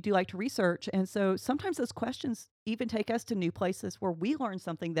 we do like to research. And so sometimes those questions even take us to new places where we learn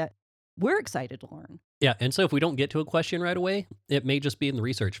something that we're excited to learn. Yeah, and so if we don't get to a question right away, it may just be in the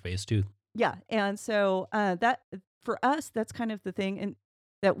research phase too. Yeah, and so that for us, that's kind of the thing, and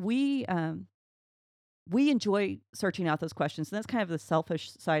that we enjoy searching out those questions, and that's kind of the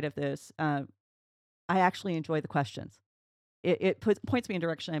selfish side of this. I actually enjoy the questions. It points me in a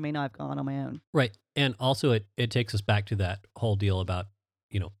direction I may not have gone on my own. Right. And also it takes us back to that whole deal about,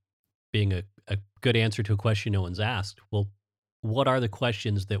 you know, being a good answer to a question no one's asked. Well, what are the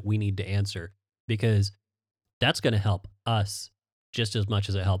questions that we need to answer? Because that's going to help us just as much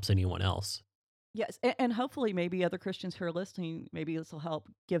as it helps anyone else. Yes, and hopefully, maybe other Christians who are listening, maybe this will help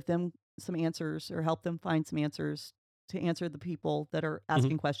give them some answers or help them find some answers to answer the people that are Mhm.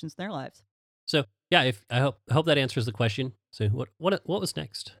 asking questions in their lives. So yeah, if I hope that answers the question. So what was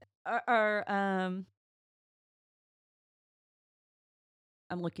next? I'm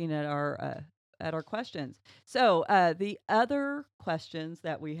looking at our questions. So the other questions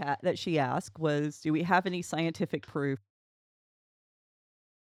that we had that she asked was, do we have any scientific proof?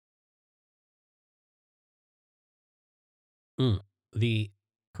 Mm. The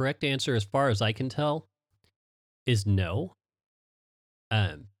correct answer, as far as I can tell, is no.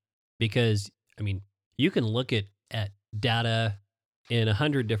 Um, because I mean, you can look at data in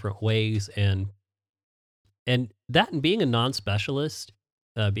 100 different ways, and that and being a non-specialist,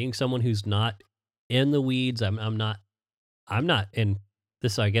 being someone who's not in the weeds, I'm not, and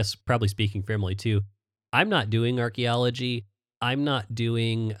this I guess probably speaking for Emily too. I'm not doing archaeology. I'm not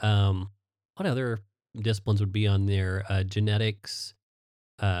doing what other disciplines would be on there? Genetics,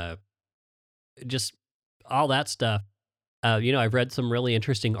 uh, just all that stuff. I've read some really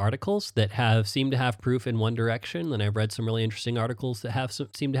interesting articles that have seem to have proof in one direction, and I've read some really interesting articles that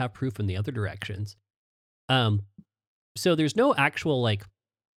seem to have proof in the other directions. Um, so there's no actual like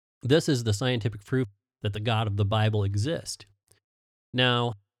this is the scientific proof that the God of the Bible exists.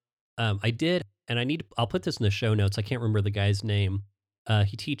 Now, I did, and I'll put this in the show notes. I can't remember the guy's name.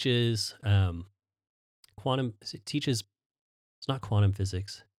 He teaches quantum. Teaches it's not quantum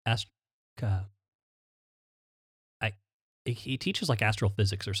physics. Uh, I he teaches like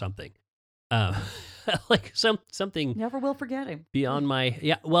astrophysics or something. Um, like something Never will forget him. beyond my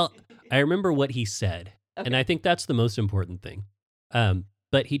yeah. Well, I remember what he said, and Okay. I think that's the most important thing.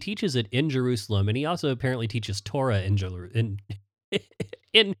 But he teaches it in Jerusalem, and he also apparently teaches Torah in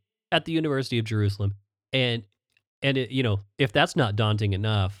at the University of Jerusalem, and if that's not daunting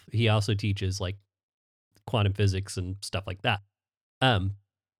enough, he also teaches like quantum physics and stuff like that. Um,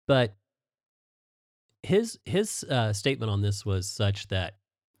 but his statement on this was such that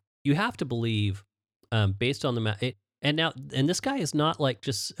you have to believe, based on and this guy is not like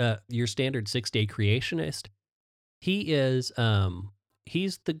just your standard 6-day creationist. He is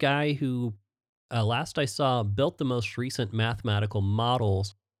he's the guy who last I saw built the most recent mathematical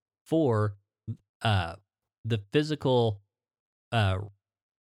models for uh the physical uh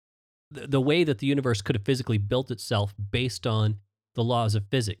the way that the universe could have physically built itself based on the laws of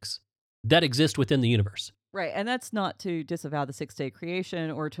physics that exist within the universe. Right, and that's not to disavow the six-day creation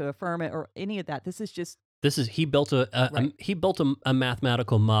or to affirm it or any of that. This is just This is he built right. he built a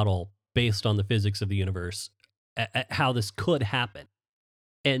mathematical model based on the physics of the universe at how this could happen.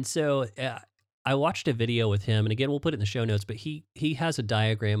 And so I watched a video with him, and again we'll put it in the show notes. But he has a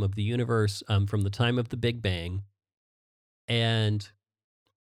diagram of the universe from the time of the Big Bang, and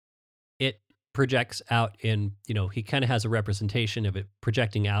it projects out in he kind of has a representation of it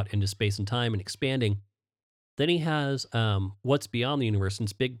projecting out into space and time and expanding. Then he has what's beyond the universe, and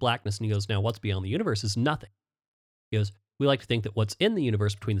it's big blackness, and he goes, now what's beyond the universe is nothing. He goes, we like to think that what's in the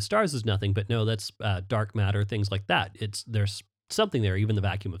universe between the stars is nothing, but no, that's dark matter, things like that. There's something there. Even the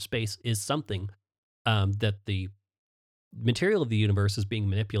vacuum of space is something that the material of the universe is being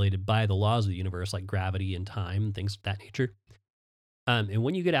manipulated by the laws of the universe, like gravity and time and things of that nature. And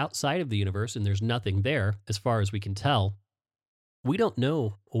when you get outside of the universe and there's nothing there, as far as we can tell, we don't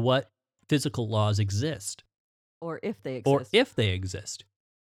know what physical laws exist Or if they or exist. if they exist.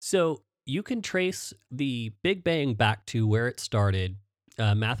 So you can trace the Big Bang back to where it started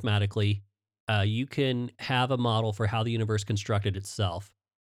mathematically. You can have a model for how the universe constructed itself,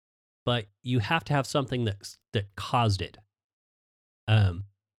 but you have to have something that caused it. And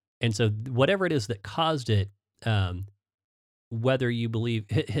so whatever it is that caused it, whether you believe,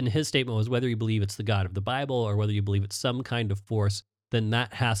 and his statement was whether you believe it's the God of the Bible or whether you believe it's some kind of force, then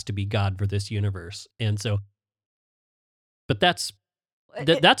that has to be God for this universe. And so, but that's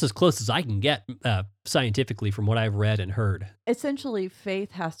that's as close as I can get scientifically from what I've read and heard. Essentially,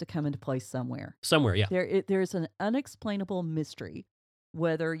 faith has to come into place somewhere. Somewhere, yeah. There's an unexplainable mystery,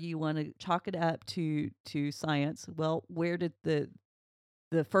 whether you want to chalk it up to science. Well, where did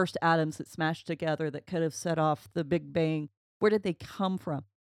the first atoms that smashed together that could have set off the Big Bang, where did they come from?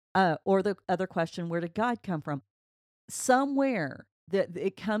 Or the other question, where did God come from? Somewhere that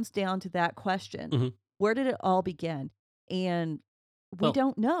it comes down to that question. Mhm. Where did it all begin? And we Well,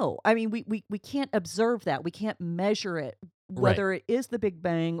 don't know. I mean, we can't observe that. We can't measure it. right. Whether it is the Big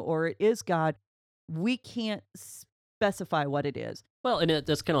Bang or it is God, we can't specify what it is. Well, and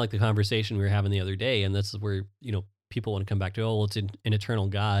that's kind of like the conversation we were having the other day, and this is where people want to come back to, oh, well, it's an eternal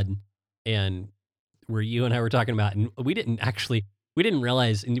God, and where you and I were talking about, and we didn't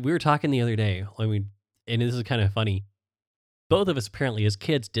realize, and we were talking the other day. I mean, and this is kind of funny. Both of us apparently, as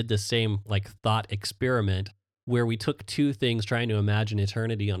kids, did the same like thought experiment where we took two things trying to imagine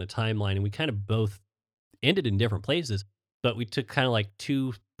eternity on a timeline, and we kind of both ended in different places, but we took kind of like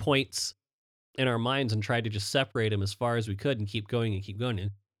 2 points in our minds and tried to just separate them as far as we could and keep going and keep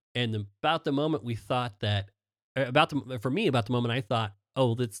going. About the moment we thought that, for me, about the moment I thought,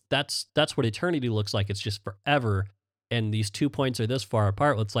 oh, that's what eternity looks like. It's just forever. And these 2 points are this far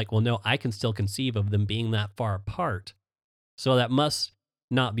apart. Well, it's like, well, no, I can still conceive of them being that far apart. So that must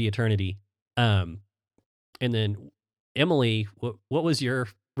not be eternity. And then Emily, what was your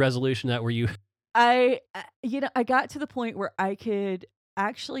resolution that were you? I I got to the point where I could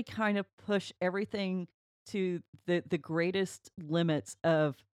actually kind of push everything to the greatest limits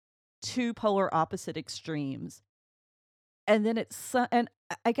of two polar opposite extremes. And then and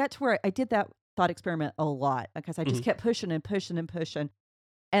I got to where I did that thought experiment a lot because I just Mhm. kept pushing and pushing and pushing.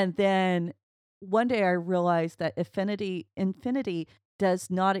 And then one day I realized that infinity does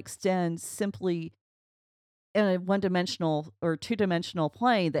not extend simply in a one-dimensional or two-dimensional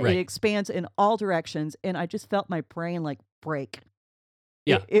plane, that it Right. expands in all directions, and I just felt my brain, like, break.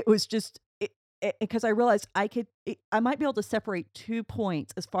 Yeah. It was just because I realized I might be able to separate 2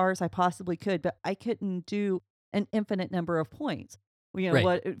 points as far as I possibly could, but I couldn't do an infinite number of points. Right.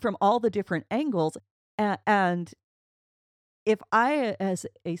 What from all the different angles, and if I, as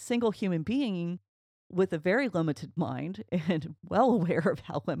a single human being with a very limited mind and well aware of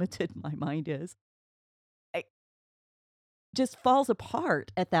how limited my mind is, I just falls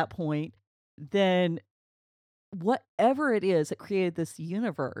apart at that point, then whatever it is that created this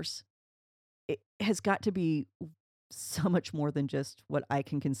universe, it has got to be so much more than just what I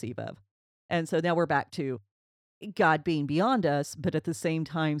can conceive of. And so now we're back to God being beyond us, but at the same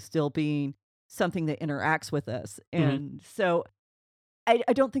time still being something that interacts with us. Mhm. And so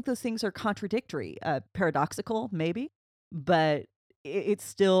I don't think those things are contradictory, paradoxical, maybe, but it's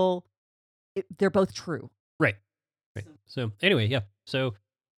still, they're both true. Right. Right. So anyway, yeah. So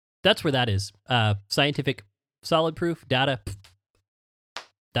that's where that is. Scientific solid proof data.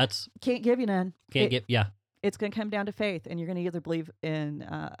 That's Can't give you none. can't get. Yeah. It's going to come down to faith, and you're going to either believe in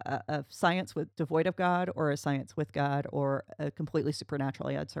a science devoid of God, or a science with God, or a completely supernatural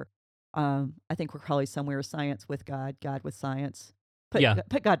answer. I think we're probably somewhere science with God, God with science. Yeah.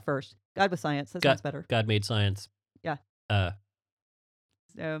 Put God first. God with science. That sounds better. God made science. Yeah. Uh.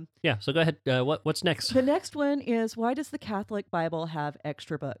 So Yeah. So go ahead. What's next? the next one is, why does the Catholic Bible have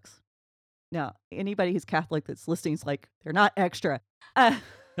extra books? Now, anybody who's Catholic that's listening is like, they're not extra.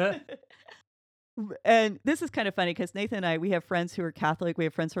 And this is kind of funny because Nathan and I, we have friends who are Catholic, we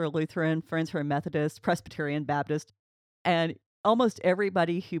have friends who are Lutheran, friends who are Methodist, Presbyterian, Baptist, and almost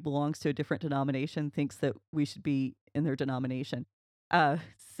everybody who belongs to a different denomination thinks that we should be in their denomination.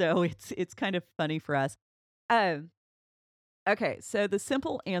 So it's kind of funny for us. Okay, so the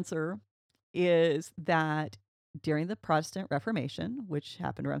simple answer is that during the Protestant Reformation, which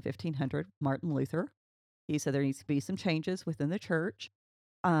happened around 1500, Martin Luther, he said there needs to be some changes within the church,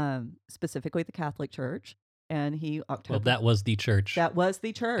 specifically the Catholic Church, and Well, that was the church that was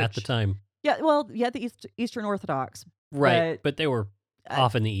the church at the time. Yeah, well, yeah, the Eastern Orthodox, Right. But they were uh,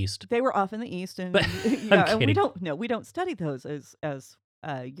 off in the East. they were off in the East, and But and we kidding. we don't study those as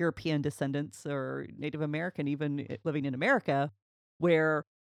European descendants or Native American, even living in America, where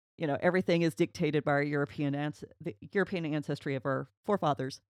everything is dictated by our the European ancestry of our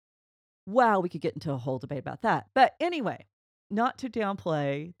forefathers. Wow, we could get into a whole debate about that. But anyway, not to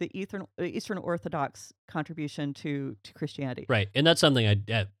downplay the Eastern Orthodox contribution to Christianity. Right. And that's something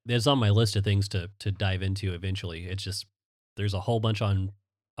it's on my list of things to dive into eventually. It's just there's a whole bunch on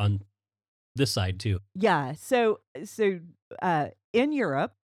this side too. Yeah. So in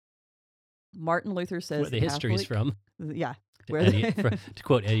Europe, Martin Luther says Where the history's Catholic- from. Yeah. To, Where Eddie, to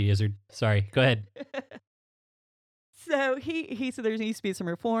quote Eddie Izzard. Sorry. Go ahead. So he said there needs to be some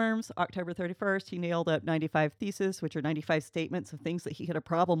reforms. October 31st, he nailed up 95 theses, which are 95 statements of things that he had a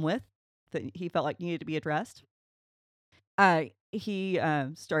problem with, that he felt like needed to be addressed. He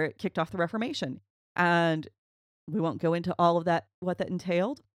kicked off the Reformation. And We won't go into all of that, what that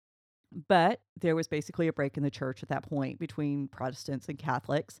entailed, but there was basically a break in the church at that point between Protestants and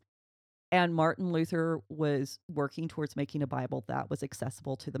Catholics. And Martin Luther was working towards making a Bible that was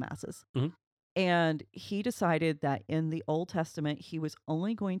accessible to the masses. Mhm. And he decided that in the Old Testament, he was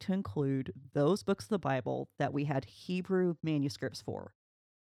only going to include those books of the Bible that we had Hebrew manuscripts for.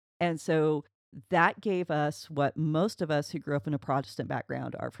 And so that gave us what most of us who grew up in a Protestant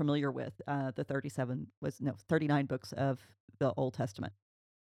background are familiar with, the 39 books of the Old Testament.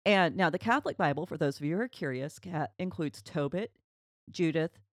 And now the Catholic Bible, for those of you who are curious, includes Tobit,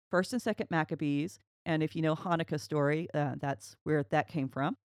 Judith, 1st and 2nd Maccabees, and if you know Hanukkah story, that's where that came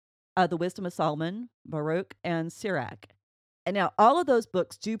from. The Wisdom of Solomon, Baruch, and Sirach. And now all of those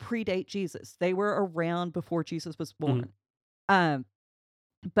books do predate Jesus. They were around before Jesus was born. Um,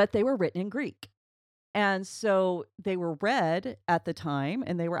 but they were written in Greek. And so they were read at the time,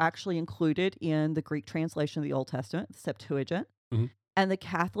 and they were actually included in the Greek translation of the Old Testament, the Septuagint. Mhm. And the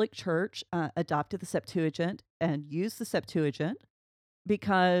Catholic Church adopted the Septuagint and used the Septuagint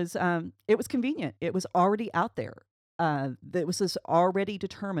because it was convenient. It was already out there. It was just already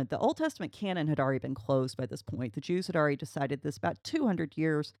determined. The Old Testament canon had already been closed by this point. The Jews had already decided this about 200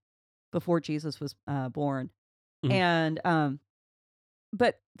 years before Jesus was born. Mhm. And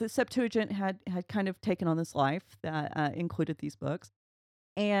but the Septuagint had kind of taken on this life that included these books.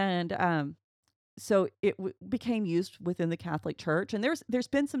 And so it became used within the Catholic Church. And there's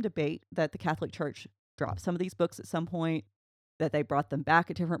been some debate that the Catholic Church dropped some of these books at some point, that they brought them back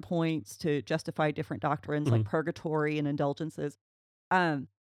at different points to justify different doctrines like purgatory and indulgences. Um,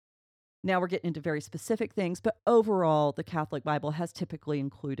 Now we're getting into very specific things, but overall, the Catholic Bible has typically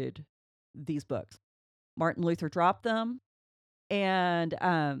included these books. Martin Luther dropped them, and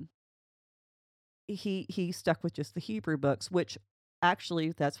he stuck with just the Hebrew books, which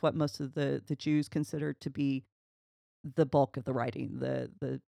actually that's what most of the Jews considered to be the bulk of the writing,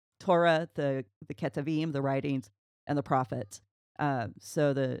 the Torah, the Ketuvim, the writings, and the prophets.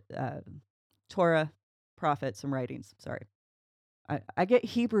 So the Torah, prophets, and writings. Sorry, I get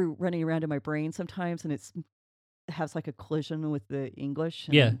Hebrew running around in my brain sometimes, and it has like a collision with the English.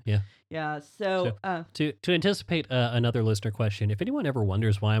 Yeah, And, yeah. yeah. So To anticipate another listener question, if anyone ever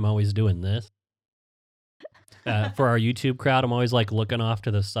wonders why I'm always doing this, for our YouTube crowd, I'm always like looking off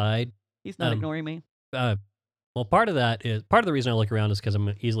to the side. he's not ignoring me. Well, part of the reason I look around is because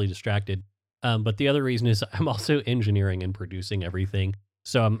I'm easily distracted. But the other reason is I'm also engineering and producing everything.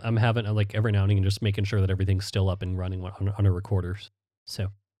 So I'm having like every now and again just making sure that everything's still up and running on our recorders. So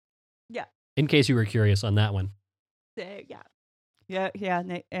Yeah. in case you were curious on that one. So, yeah,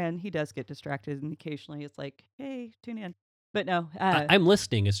 and he does get distracted, and occasionally it's like, hey, tune in. But no, I'm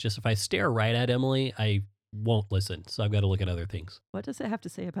listening. It's just if I stare right at Emily, I won't listen. So I've got to look at other things. what does it have to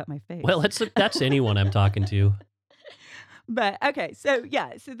say about my face? Well, that's anyone I'm talking to. But okay, so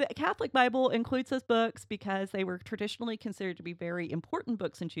the Catholic Bible includes those books because they were traditionally considered to be very important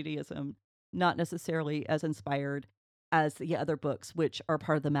books in Judaism, not necessarily as inspired as the other books, which are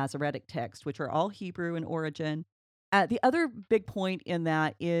part of the Masoretic text, which are all Hebrew in origin. The other big point in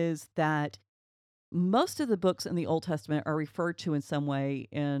that is that most of the books in the Old Testament are referred to in some way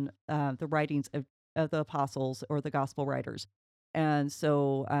in the writings of the apostles or the gospel writers. And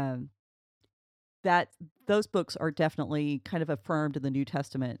so that those books are definitely kind of affirmed in the New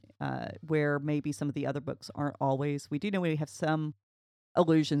Testament, where maybe some of the other books aren't always. We do know we have some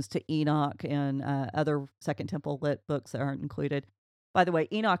allusions to Enoch and other Second Temple lit books that aren't included. By the way,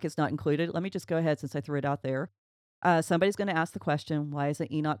 Enoch is not included. Let me just go ahead since I threw it out there. Somebody's going to ask the question, why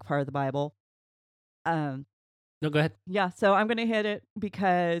isn't Enoch part of the Bible? No, go ahead. Yeah, so I'm going to hit it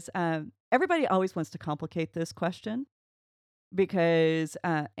because everybody always wants to complicate this question because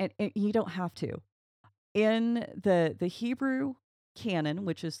and you don't have to. In the Hebrew canon,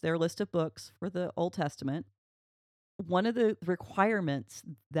 which is their list of books for the Old Testament, one of the requirements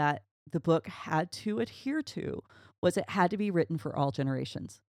that the book had to adhere to was it had to be written for all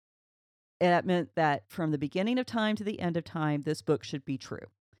generations. That meant that from the beginning of time to the end of time, this book should be true.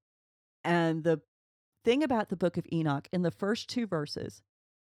 And the thing about the book of Enoch, in the first 2 verses,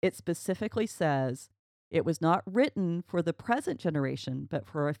 it specifically says it was not written for the present generation, but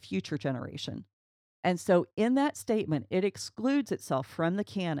for a future generation. And so in that statement, it excludes itself from the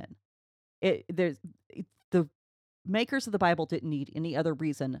canon. The makers of the Bible didn't need any other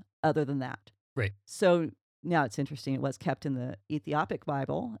reason other than that. Right. So now it's interesting. It was kept in the Ethiopic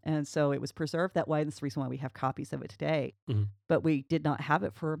Bible, and so it was preserved that way. That's the reason why we have copies of it today. Mhm. But we did not have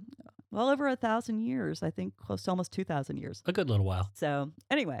it for well over 1,000 years. I think close to almost 2,000 years. A good little while. So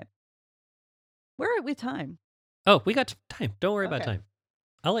anyway, where are we time? Oh, we got time. Don't worry about Okay. time.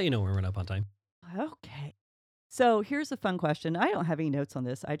 I'll let you know when we're up on time. Okay. So here's a fun question. I don't have any notes on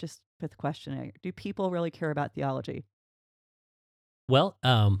this. I just put the question out. Do people really care about theology? Well,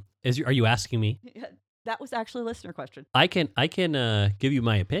 are you asking me? That was actually a listener question. I can give you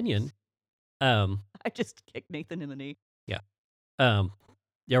my opinion. Um, I just kicked Nathan in the knee. yeah. Um,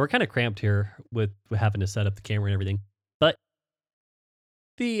 yeah, we're kind of cramped here with having to set up the camera and everything. But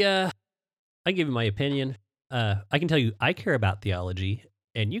I give you my opinion. I can tell you I care about theology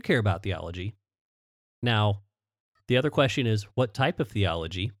and you care about theology. Now, the other question is what type of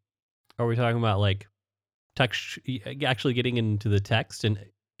theology? Are we talking about like text, actually getting into the text and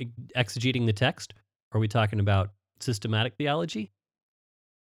exegeting the text? Are we talking about systematic theology?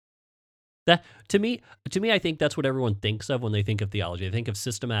 That to me, I think that's what everyone thinks of when they think of theology. They think of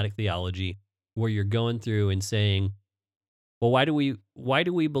systematic theology, where you're going through and saying, "Well, why do we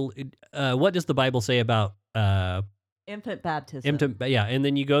believe? What does the Bible say about Infant baptism. yeah?" And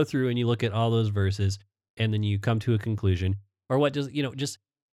then you go through and you look at all those verses, and then you come to a conclusion. Or what does just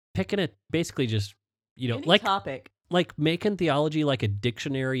picking it, basically just Any like topic. making theology like a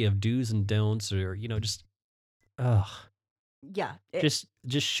dictionary of do's and don'ts, or just ugh. Yeah. Just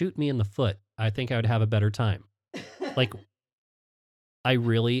shoot me in the foot. I think I would have a better time. Like, I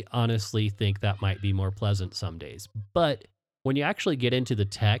really honestly think that might be more pleasant some days. But when you actually get into the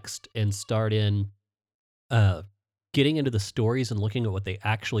text and start getting into the stories and looking at what they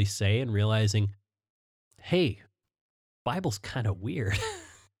actually say and realizing, hey, Bible's kind of weird.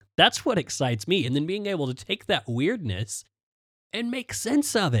 That's what excites me. And then being able to take that weirdness and make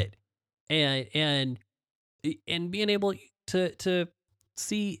sense of it. And being able to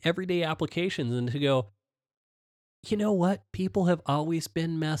see everyday applications and to go, you know what? People have always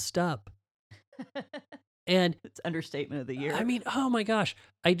been messed up. And It's understatement of the year. I mean, oh my gosh.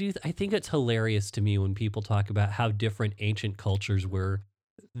 I think it's hilarious to me when people talk about how different ancient cultures were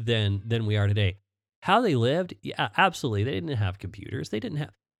than we are today. How they lived? Yeah, absolutely. They didn't have computers. They didn't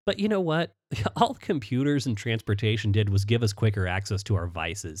have, but you know what? All computers and transportation did was give us quicker access to our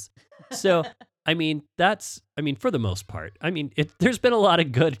vices. So, I mean, for the most part, there's been a lot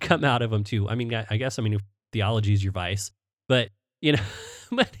of good come out of them too. I mean, I guess, if theology is your vice, but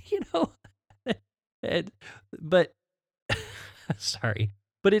but but sorry,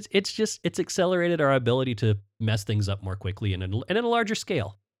 but it's accelerated our ability to mess things up more quickly and in a larger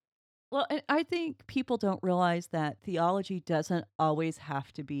scale. Well, and I think people don't realize that theology doesn't always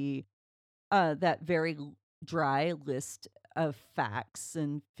have to be that very dry list of facts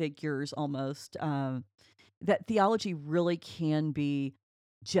and figures almost. That theology really can be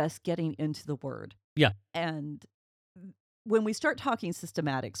just getting into the word. Yeah. And when we start talking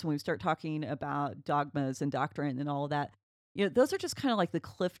systematics, when we start talking about dogmas and doctrine and all of that, those are just kind of like the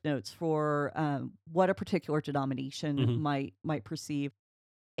cliff notes for what a particular denomination Mhm. might perceive.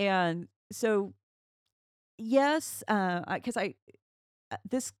 And so, yes, because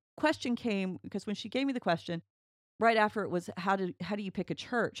this question came because when she gave me the question, right after it was how do you pick a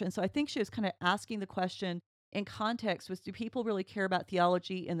church? And so I think she was kind of asking the question in context was, do people really care about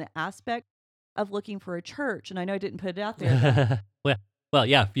theology in the aspect of looking for a church? And I know I didn't put it out there. well,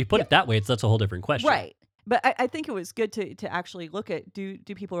 yeah. If you put it that way, that's a whole different question. Right. But I think it was good to actually look at do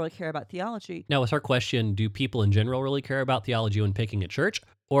people really care about theology? Now, was her question, do people in general really care about theology when picking a church?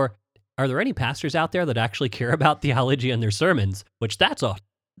 Or are there any pastors out there that actually care about theology in their sermons? Which that's a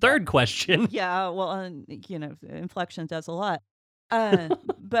third question. Yeah, well, inflection does a lot.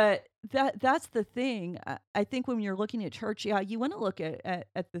 But that's the thing. I think when you're looking at church, yeah, you want to look at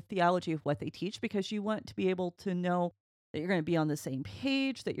the theology of what they teach because you want to be able to know that you're going to be on the same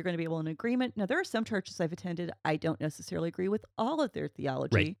page, that you're going to be able in agreement. Now, there are some churches I've attended, I don't necessarily agree with all of their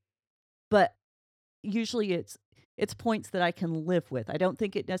theology, Right. but usually it's points that I can live with. I don't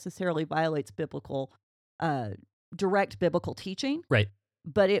think it necessarily violates direct biblical teaching, Right.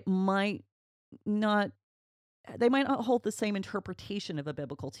 but it might not. They might not hold the same interpretation of a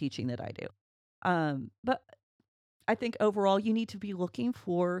biblical teaching that I do. But I think overall, you need to be looking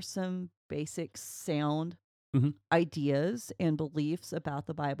for some basic sound Mhm. ideas and beliefs about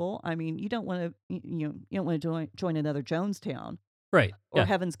the Bible. I mean, you don't want to you don't want to join another Jonestown Right. or Yeah.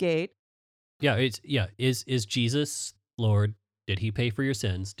 Heaven's Gate. Yeah. Is Jesus Lord? Did he pay for your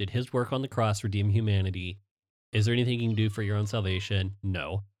sins? Did his work on the cross redeem humanity? Is there anything you can do for your own salvation?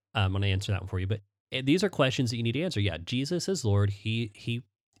 No. I'm going to answer that one for you. But these are questions that you need to answer. Yeah, Jesus is Lord. He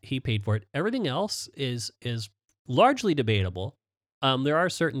paid for it. Everything else is largely debatable. There are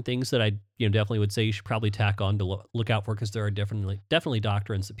certain things that I definitely would say you should probably tack on to look out for, because there are definitely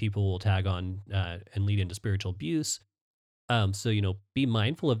doctrines that people will tag on and lead into spiritual abuse. So be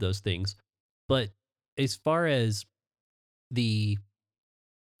mindful of those things. But as far as the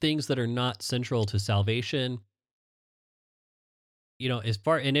things that are not central to salvation,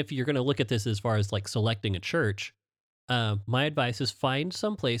 and if you're going to look at this as far as like selecting a church, my advice is find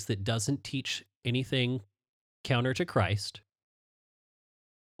some place that doesn't teach anything counter to Christ,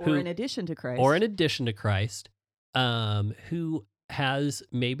 Or in addition to Christ. or in addition to Christ, who has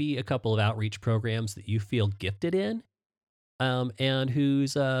maybe a couple of outreach programs that you feel gifted in, and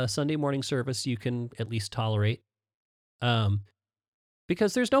whose Sunday morning service you can at least tolerate.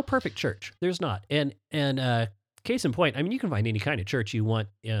 Because there's no perfect church. There's not. And case in point, I mean, you can find any kind of church you want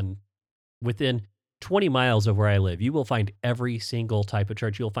within 20 miles of where I live. You will find every single type of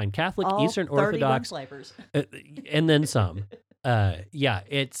church. You'll find Catholic, All Eastern 31 Orthodox, flavors. and then some. Yeah,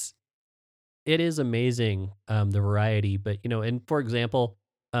 it is amazing, the variety. But and for example,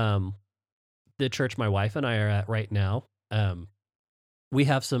 the church my wife and I are at right now, we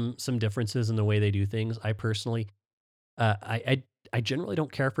have some differences in the way they do things. I personally, I generally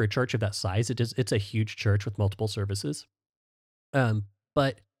don't care for a church of that size. It's a huge church with multiple services,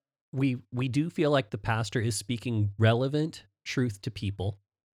 but we do feel like the pastor is speaking relevant truth to people.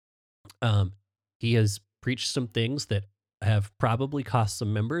 He has preached some things that have probably cost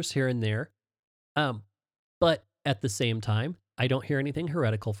some members here and there. But at the same time, I don't hear anything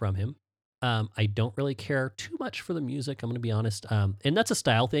heretical from him. I don't really care too much for the music. I'm going to be honest. And that's a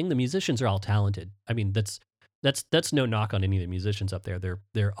style thing. The musicians are all talented. I mean, that's no knock on any of the musicians up there.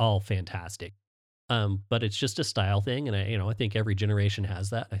 They're all fantastic. But it's just a style thing, and I think every generation has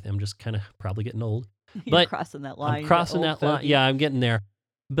that. I'm just kind of probably getting old. You're But crossing that line. I'm crossing the that old line. fogey. Yeah, I'm getting there.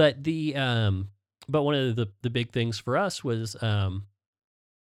 But but one of the big things for us was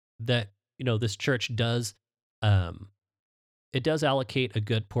that this church does it does allocate a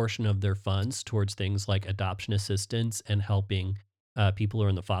good portion of their funds towards things like adoption assistance and helping people who are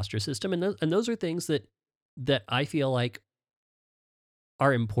in the foster system, and those are things that I feel like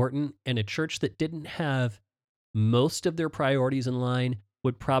are important. And a church that didn't have most of their priorities in line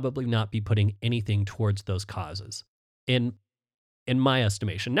would probably not be putting anything towards those causes, in my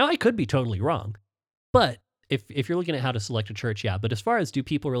estimation. Now, I could be totally wrong, but if you're looking at how to select a church, yeah. But as far as do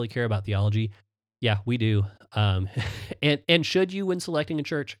people really care about theology, yeah, we do. And should you, when selecting a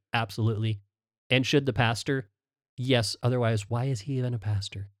church? Absolutely. And should the pastor? Yes. Otherwise, why is he even a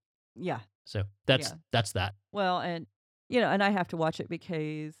pastor? Yeah. So that's that. Well, and and I have to watch it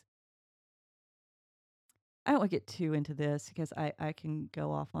because I don't want to get too into this because I can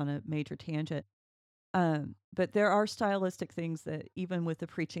go off on a major tangent. But there are stylistic things that even with the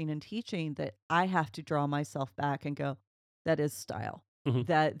preaching and teaching that I have to draw myself back and go, that is style. Mhm.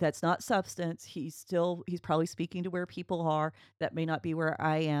 That's not substance. He's probably speaking to where people are. That may not be where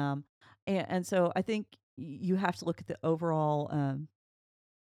I am. And so I think you have to look at the overall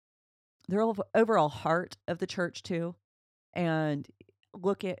heart of the church too, and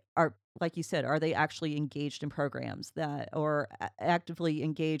look at like you said, are they actually engaged in programs that or actively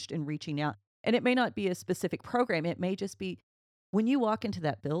engaged in reaching out? And it may not be a specific program. It may just be when you walk into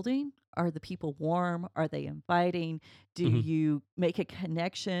that building, are the people warm? Are they inviting? Do Mhm. you make a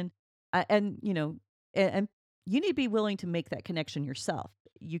connection? And and you need to be willing to make that connection yourself.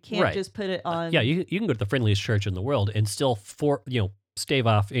 You can't Right. just put it on. Yeah, you can go to the friendliest church in the world and still stave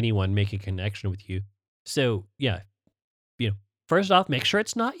off anyone making a connection with you. So yeah, first off, make sure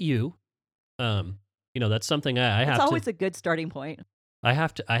it's not you. That's something I It's have always to a good starting point. I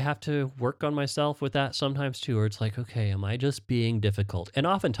have to work on myself with that sometimes too, where it's like, okay, am I just being difficult? And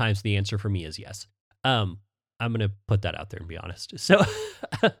oftentimes the answer for me is yes. I'm gonna put that out there and be honest. So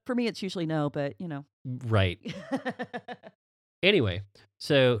For me, it's usually no, but right. Anyway,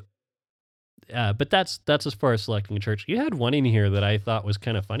 so but that's as far as selecting a church. You had one in here that I thought was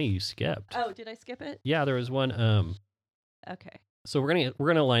kind of funny. You skipped. Oh, did I skip it? Yeah, there was one. Okay. So we're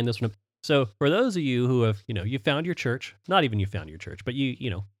gonna line this one up. So for those of you who have you found your church, not even you found your church, but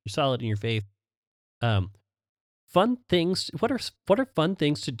you're solid in your faith. Fun things. What are fun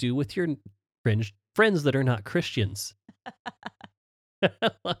things to do with your friends that are not Christians?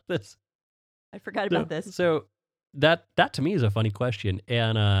 I love this. I forgot about this. So that to me is a funny question,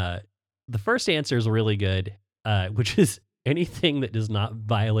 and the first answer is really good, which is anything that does not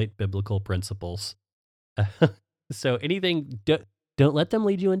violate biblical principles. So anything, don't let them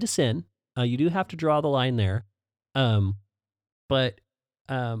lead you into sin. You do have to draw the line there. But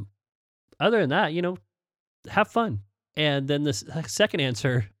other than that, have fun. And then the second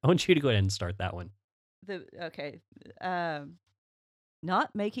answer, I want you to go ahead and start that one.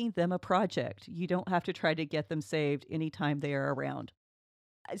 Not making them a project. You don't have to try to get them saved anytime they are around.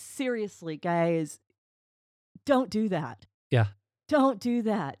 Seriously, guys, don't do that. Yeah. Don't do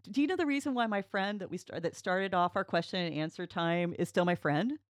that. Do you know the reason why my friend that started off our question and answer time is still my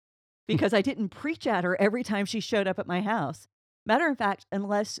friend? Because I didn't preach at her every time she showed up at my house. Matter of fact,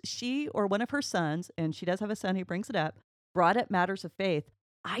 unless she or one of her sons, and she does have a son who brings it up, brought up matters of faith,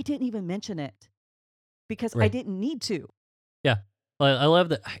 I didn't even mention it because I Right. didn't need to. Yeah. Well, I love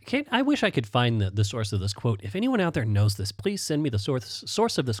that. I wish I could find the source of this quote. If anyone out there knows this, please send me the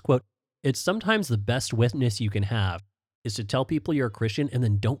source of this quote. It's sometimes the best witness you can have is to tell people you're a Christian and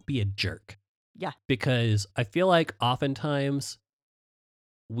then don't be a jerk. Yeah. Because I feel like oftentimes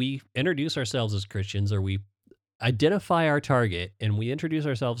we introduce ourselves as Christians, or we identify our target and we introduce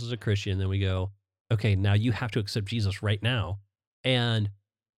ourselves as a Christian, and then we go, okay, now you have to accept Jesus right now. And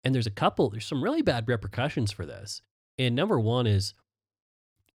there's some really bad repercussions for this. And number one is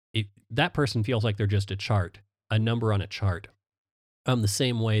that person feels like they're just a number on a chart. The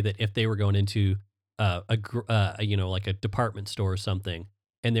same way that if they were going into like a department store or something,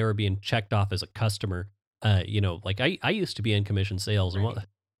 and they were being checked off as a customer, like I used to be in commission sales, and Right.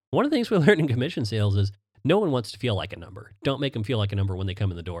 one of the things we learned in commission sales is no one wants to feel like a number. Don't make them feel like a number when they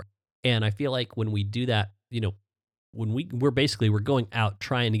come in the door. And I feel like when we do that, when we're going out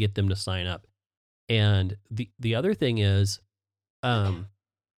trying to get them to sign up. And the other thing is,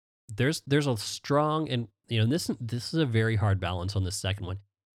 there's a strong, and this is a very hard balance on this second one.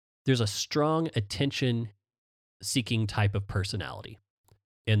 There's a strong attention seeking type of personality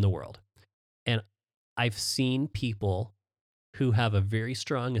in the world. And I've seen people who have a very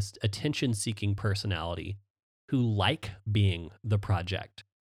strong attention seeking personality who like being the project.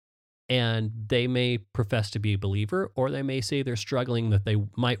 And they may profess to be a believer, or they may say they're struggling, that they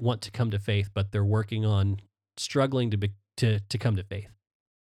might want to come to faith, but they're working on struggling to come to faith.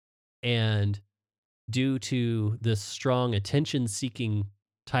 And due to this strong attention seeking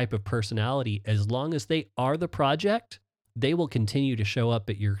type of personality, as long as they are the project, they will continue to show up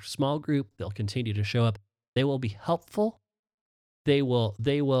at your small group. They'll continue to show up. They will be helpful. They will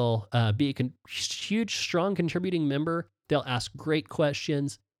be a huge, strong contributing member. They'll ask great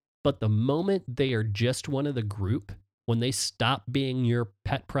questions. But the moment they are just one of the group, when they stop being your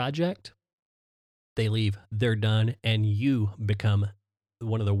pet project, they leave. They're done, and you become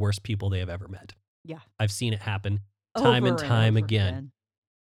one of the worst people they have ever met. Yeah. I've seen it happen time and Over time over again.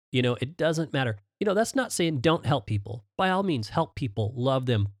 It doesn't matter. That's not saying don't help people. By all means, help people, love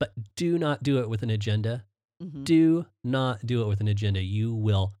them, but do not do it with an agenda. Mhm. Do not do it with an agenda.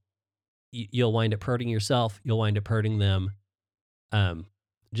 You'll wind up hurting yourself. You'll wind up hurting them.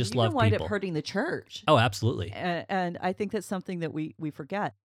 Just You love can wind people. up hurting the church. Oh, absolutely. And I think that's something that we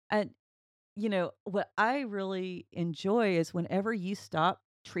forget. And what I really enjoy is whenever you stop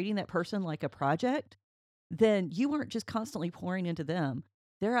treating that person like a project, then you aren't just constantly pouring into them.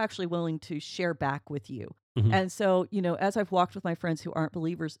 They're actually willing to share back with you. Mhm. And so, as I've walked with my friends who aren't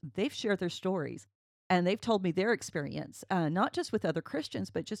believers, they've shared their stories and they've told me their experience, not just with other Christians,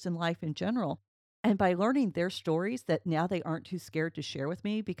 but just in life in general. And by learning their stories, that now they aren't too scared to share with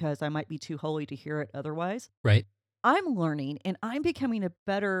me because I might be too holy to hear it otherwise. Right. I'm learning and I'm becoming a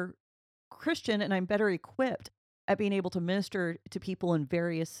better Christian, and I'm better equipped at being able to minister to people in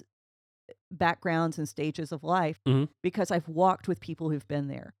various backgrounds and stages of life Mhm. because I've walked with people who've been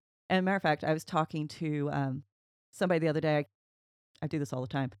there. And matter of fact, I was talking to somebody the other day. I do this all the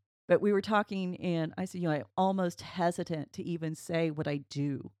time, but we were talking, and I said, I'm almost hesitant to even say what I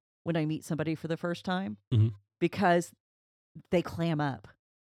do when I meet somebody for the first time Mhm. because they clam up.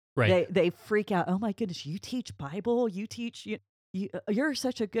 Right. They freak out. Oh my goodness, you teach Bible? You teach you're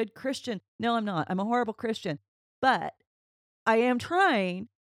such a good Christian. No, I'm not. I'm a horrible Christian. But I am trying.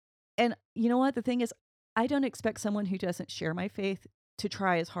 And you know what? The thing is, I don't expect someone who doesn't share my faith to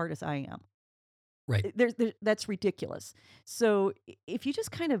try as hard as I am. Right. That's ridiculous. So if you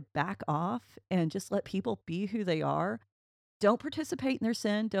just kind of back off and just let people be who they are, don't participate in their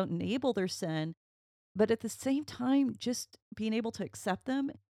sin, don't enable their sin, but at the same time, just being able to accept them.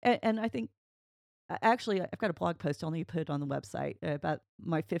 And I think, actually, I've got a blog post. I'll need to put it on the website about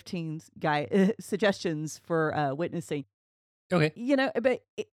my 15 suggestions for witnessing. Okay. But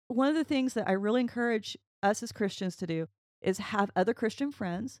one of the things that I really encourage us as Christians to do is have other Christian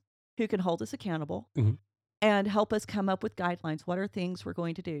friends who can hold us accountable Mhm. and help us come up with guidelines. What are things we're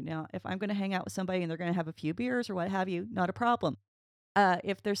going to do? Now, if I'm going to hang out with somebody and they're going to have a few beers or what have you, not a problem.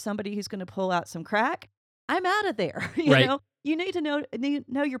 If there's somebody who's going to pull out some crack, I'm out of there. Right. You need to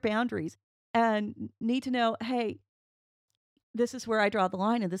know your boundaries and need to know, hey, this is where I draw the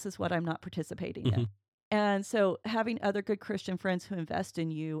line and this is what I'm not participating in. Mhm. And so having other good Christian friends who invest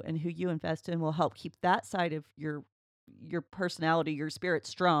in you and who you invest in will help keep that side of your personality, your spirit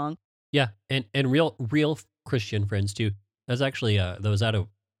strong. Yeah, and real Christian friends too. I was actually I was at a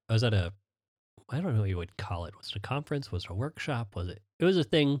I don't know what you would call it. Was it a conference? Was it a workshop? It was a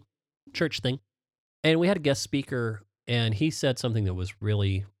thing, church thing. And we had a guest speaker And he said something that was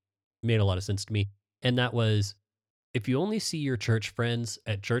really made a lot of sense to me. And that was, if you only see your church friends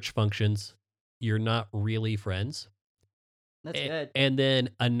at church functions, you're not really friends. That's good. And then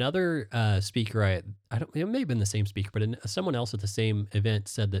another speaker, I don't, it may have been the same speaker, but someone else at the same event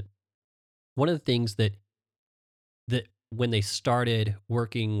said that one of the things that when they started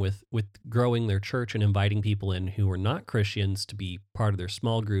working with growing their church and inviting people in who were not Christians to be part of their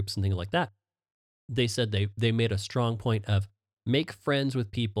small groups and things like that, they said they made a strong point of make friends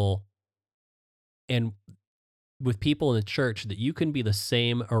with people and with people in the church that you can be the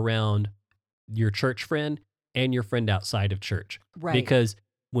same around your church friend and your friend outside of church. Right. Because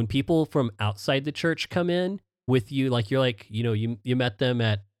when people from outside the church come in with you, like you're like, you met them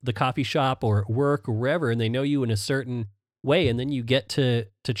at the coffee shop or at work or wherever, and they know you in a certain way, and then you get to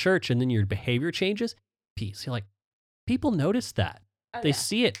church and then your behavior changes, peace. You're like, people notice that. Oh, They yeah.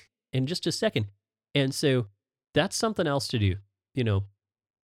 see it in just a second. And so that's something else to do,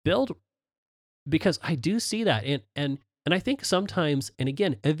 build, because I do see that. And I think sometimes, and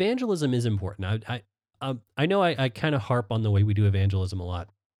again, evangelism is important. I know I kind of harp on the way we do evangelism a lot,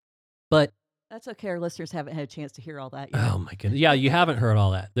 but That's okay. Our listeners haven't had a chance to hear all that yet. oh my goodness. Yeah, you haven't heard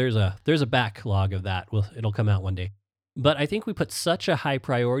all that. There's a backlog of that. It'll come out one day. But I think we put such a high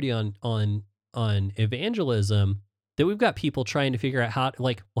priority on evangelism that we've got people trying to figure out how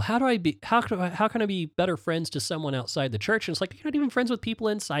can I be better friends to someone outside the church? And it's like, you're not even friends with people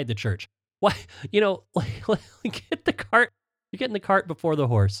inside the church. Why, get the cart, you're getting the cart before the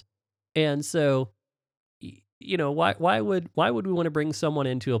horse. And so, why would we want to bring someone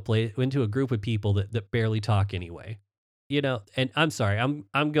into a group of people that barely talk anyway? And I'm sorry,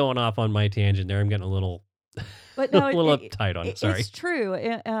 I'm going off on my tangent there. I'm getting a little But no, a little uptight on it. Sorry. It's true.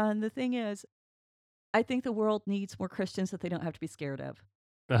 And the thing is, I think the world needs more Christians that they don't have to be scared of.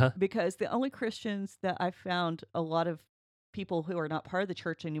 Uh-huh. Because the only Christians that I've found, a lot of people who are not part of the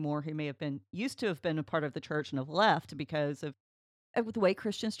church anymore, who may have been used to have been a part of the church and have left because of the way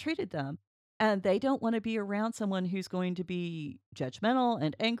Christians treated them. And they don't want to be around someone who's going to be judgmental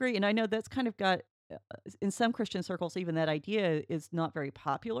and angry. And I know that's kind of got, in some Christian circles, even that idea is not very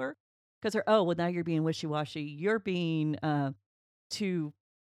popular because well, now you're being wishy-washy. You're being too,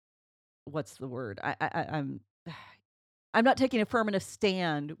 what's the word? I'm not taking a affirmative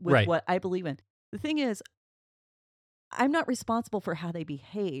stand with Right. what I believe in. The thing is, I'm not responsible for how they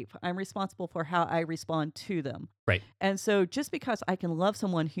behave. I'm responsible for how I respond to them. Right. And so just because I can love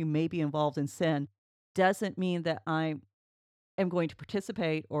someone who may be involved in sin doesn't mean that I am going to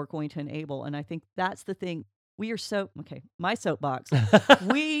participate or going to enable. And I think that's the thing. We are my soapbox.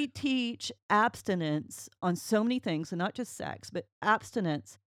 We teach abstinence on so many things, and not just sex, but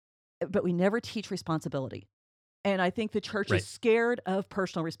abstinence, but we never teach responsibility. And I think the church Right. is scared of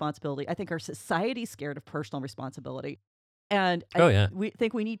personal responsibility. I think our society is scared of personal responsibility. And we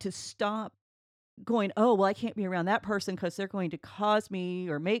think we need to stop going, oh, well, I can't be around that person because they're going to cause me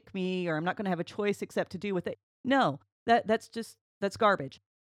or make me, or I'm not going to have a choice except to do with it. No, that's garbage.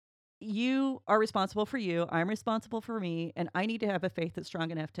 You are responsible for you. I'm responsible for me. And I need to have a faith that's strong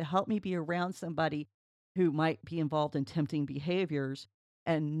enough to help me be around somebody who might be involved in tempting behaviors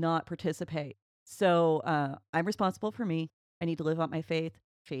and not participate. So I'm responsible for me. I need to live out my faith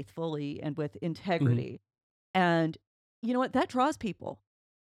faithfully and with integrity. And you know what? That draws people.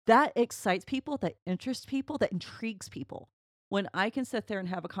 That excites people, that interests people, that intrigues people. When I can sit there and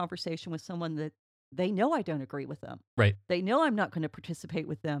have a conversation with someone that they know I don't agree with them. Right. They know I'm not going to participate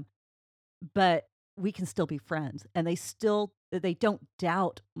with them, but we can still be friends. And they don't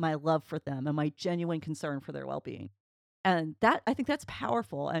doubt my love for them and my genuine concern for their well-being. And I think that's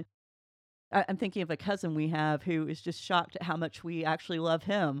powerful. And I'm thinking of a cousin we have who is just shocked at how much we actually love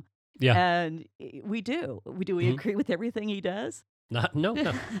him. Yeah. And we do. We agree with everything he does? No,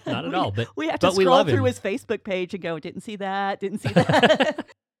 not at all. But we have to we scroll love through him. his Facebook page and go, didn't see that.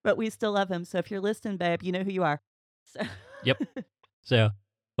 But we still love him. So if you're listening, babe, you know who you are. So. Yep. So,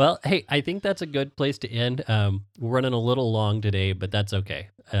 well, hey, I think that's a good place to end. We're running a little long today, but that's okay.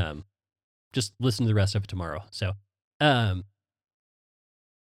 Just listen to the rest of it tomorrow. So,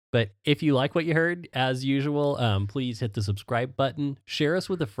 but if you like what you heard, as usual, please hit the subscribe button. Share us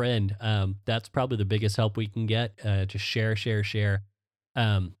with a friend. That's probably the biggest help we can get. Just share.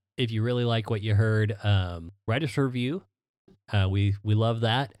 If you really like what you heard, write us a review. We love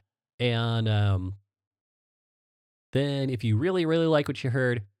that. And then if you really, really like what you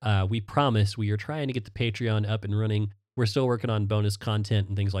heard, we promise we are trying to get the Patreon up and running. We're still working on bonus content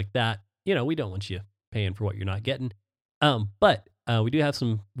and things like that. We don't want you paying for what you're not getting. But we do have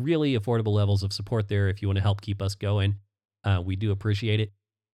some really affordable levels of support there if you want to help keep us going. We do appreciate it.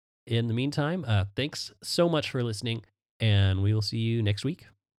 In the meantime, thanks so much for listening. and we will see you next week.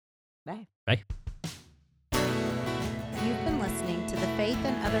 Bye. Bye. You've been listening to the Faith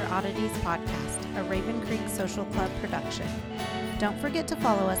and Other Oddities podcast, a Raven Creek Social Club production. Don't forget to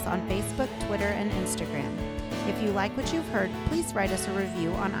follow us on Facebook, Twitter, and Instagram. If you like what you've heard, please write us a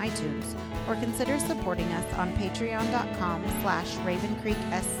review on iTunes or consider supporting us on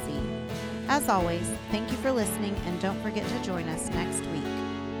patreon.com/RavenCreekSC. As always, thank you for listening, and don't forget to join us next week.